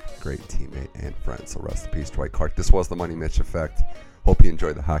great teammate and friend. So rest in peace, Dwight Clark. This was the Money Mitch Effect. Hope you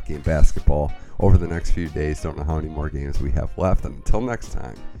enjoy the hockey and basketball over the next few days. Don't know how many more games we have left. And until next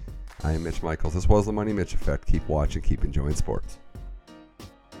time, I am Mitch Michaels. This was the Money Mitch Effect. Keep watching, keep enjoying sports.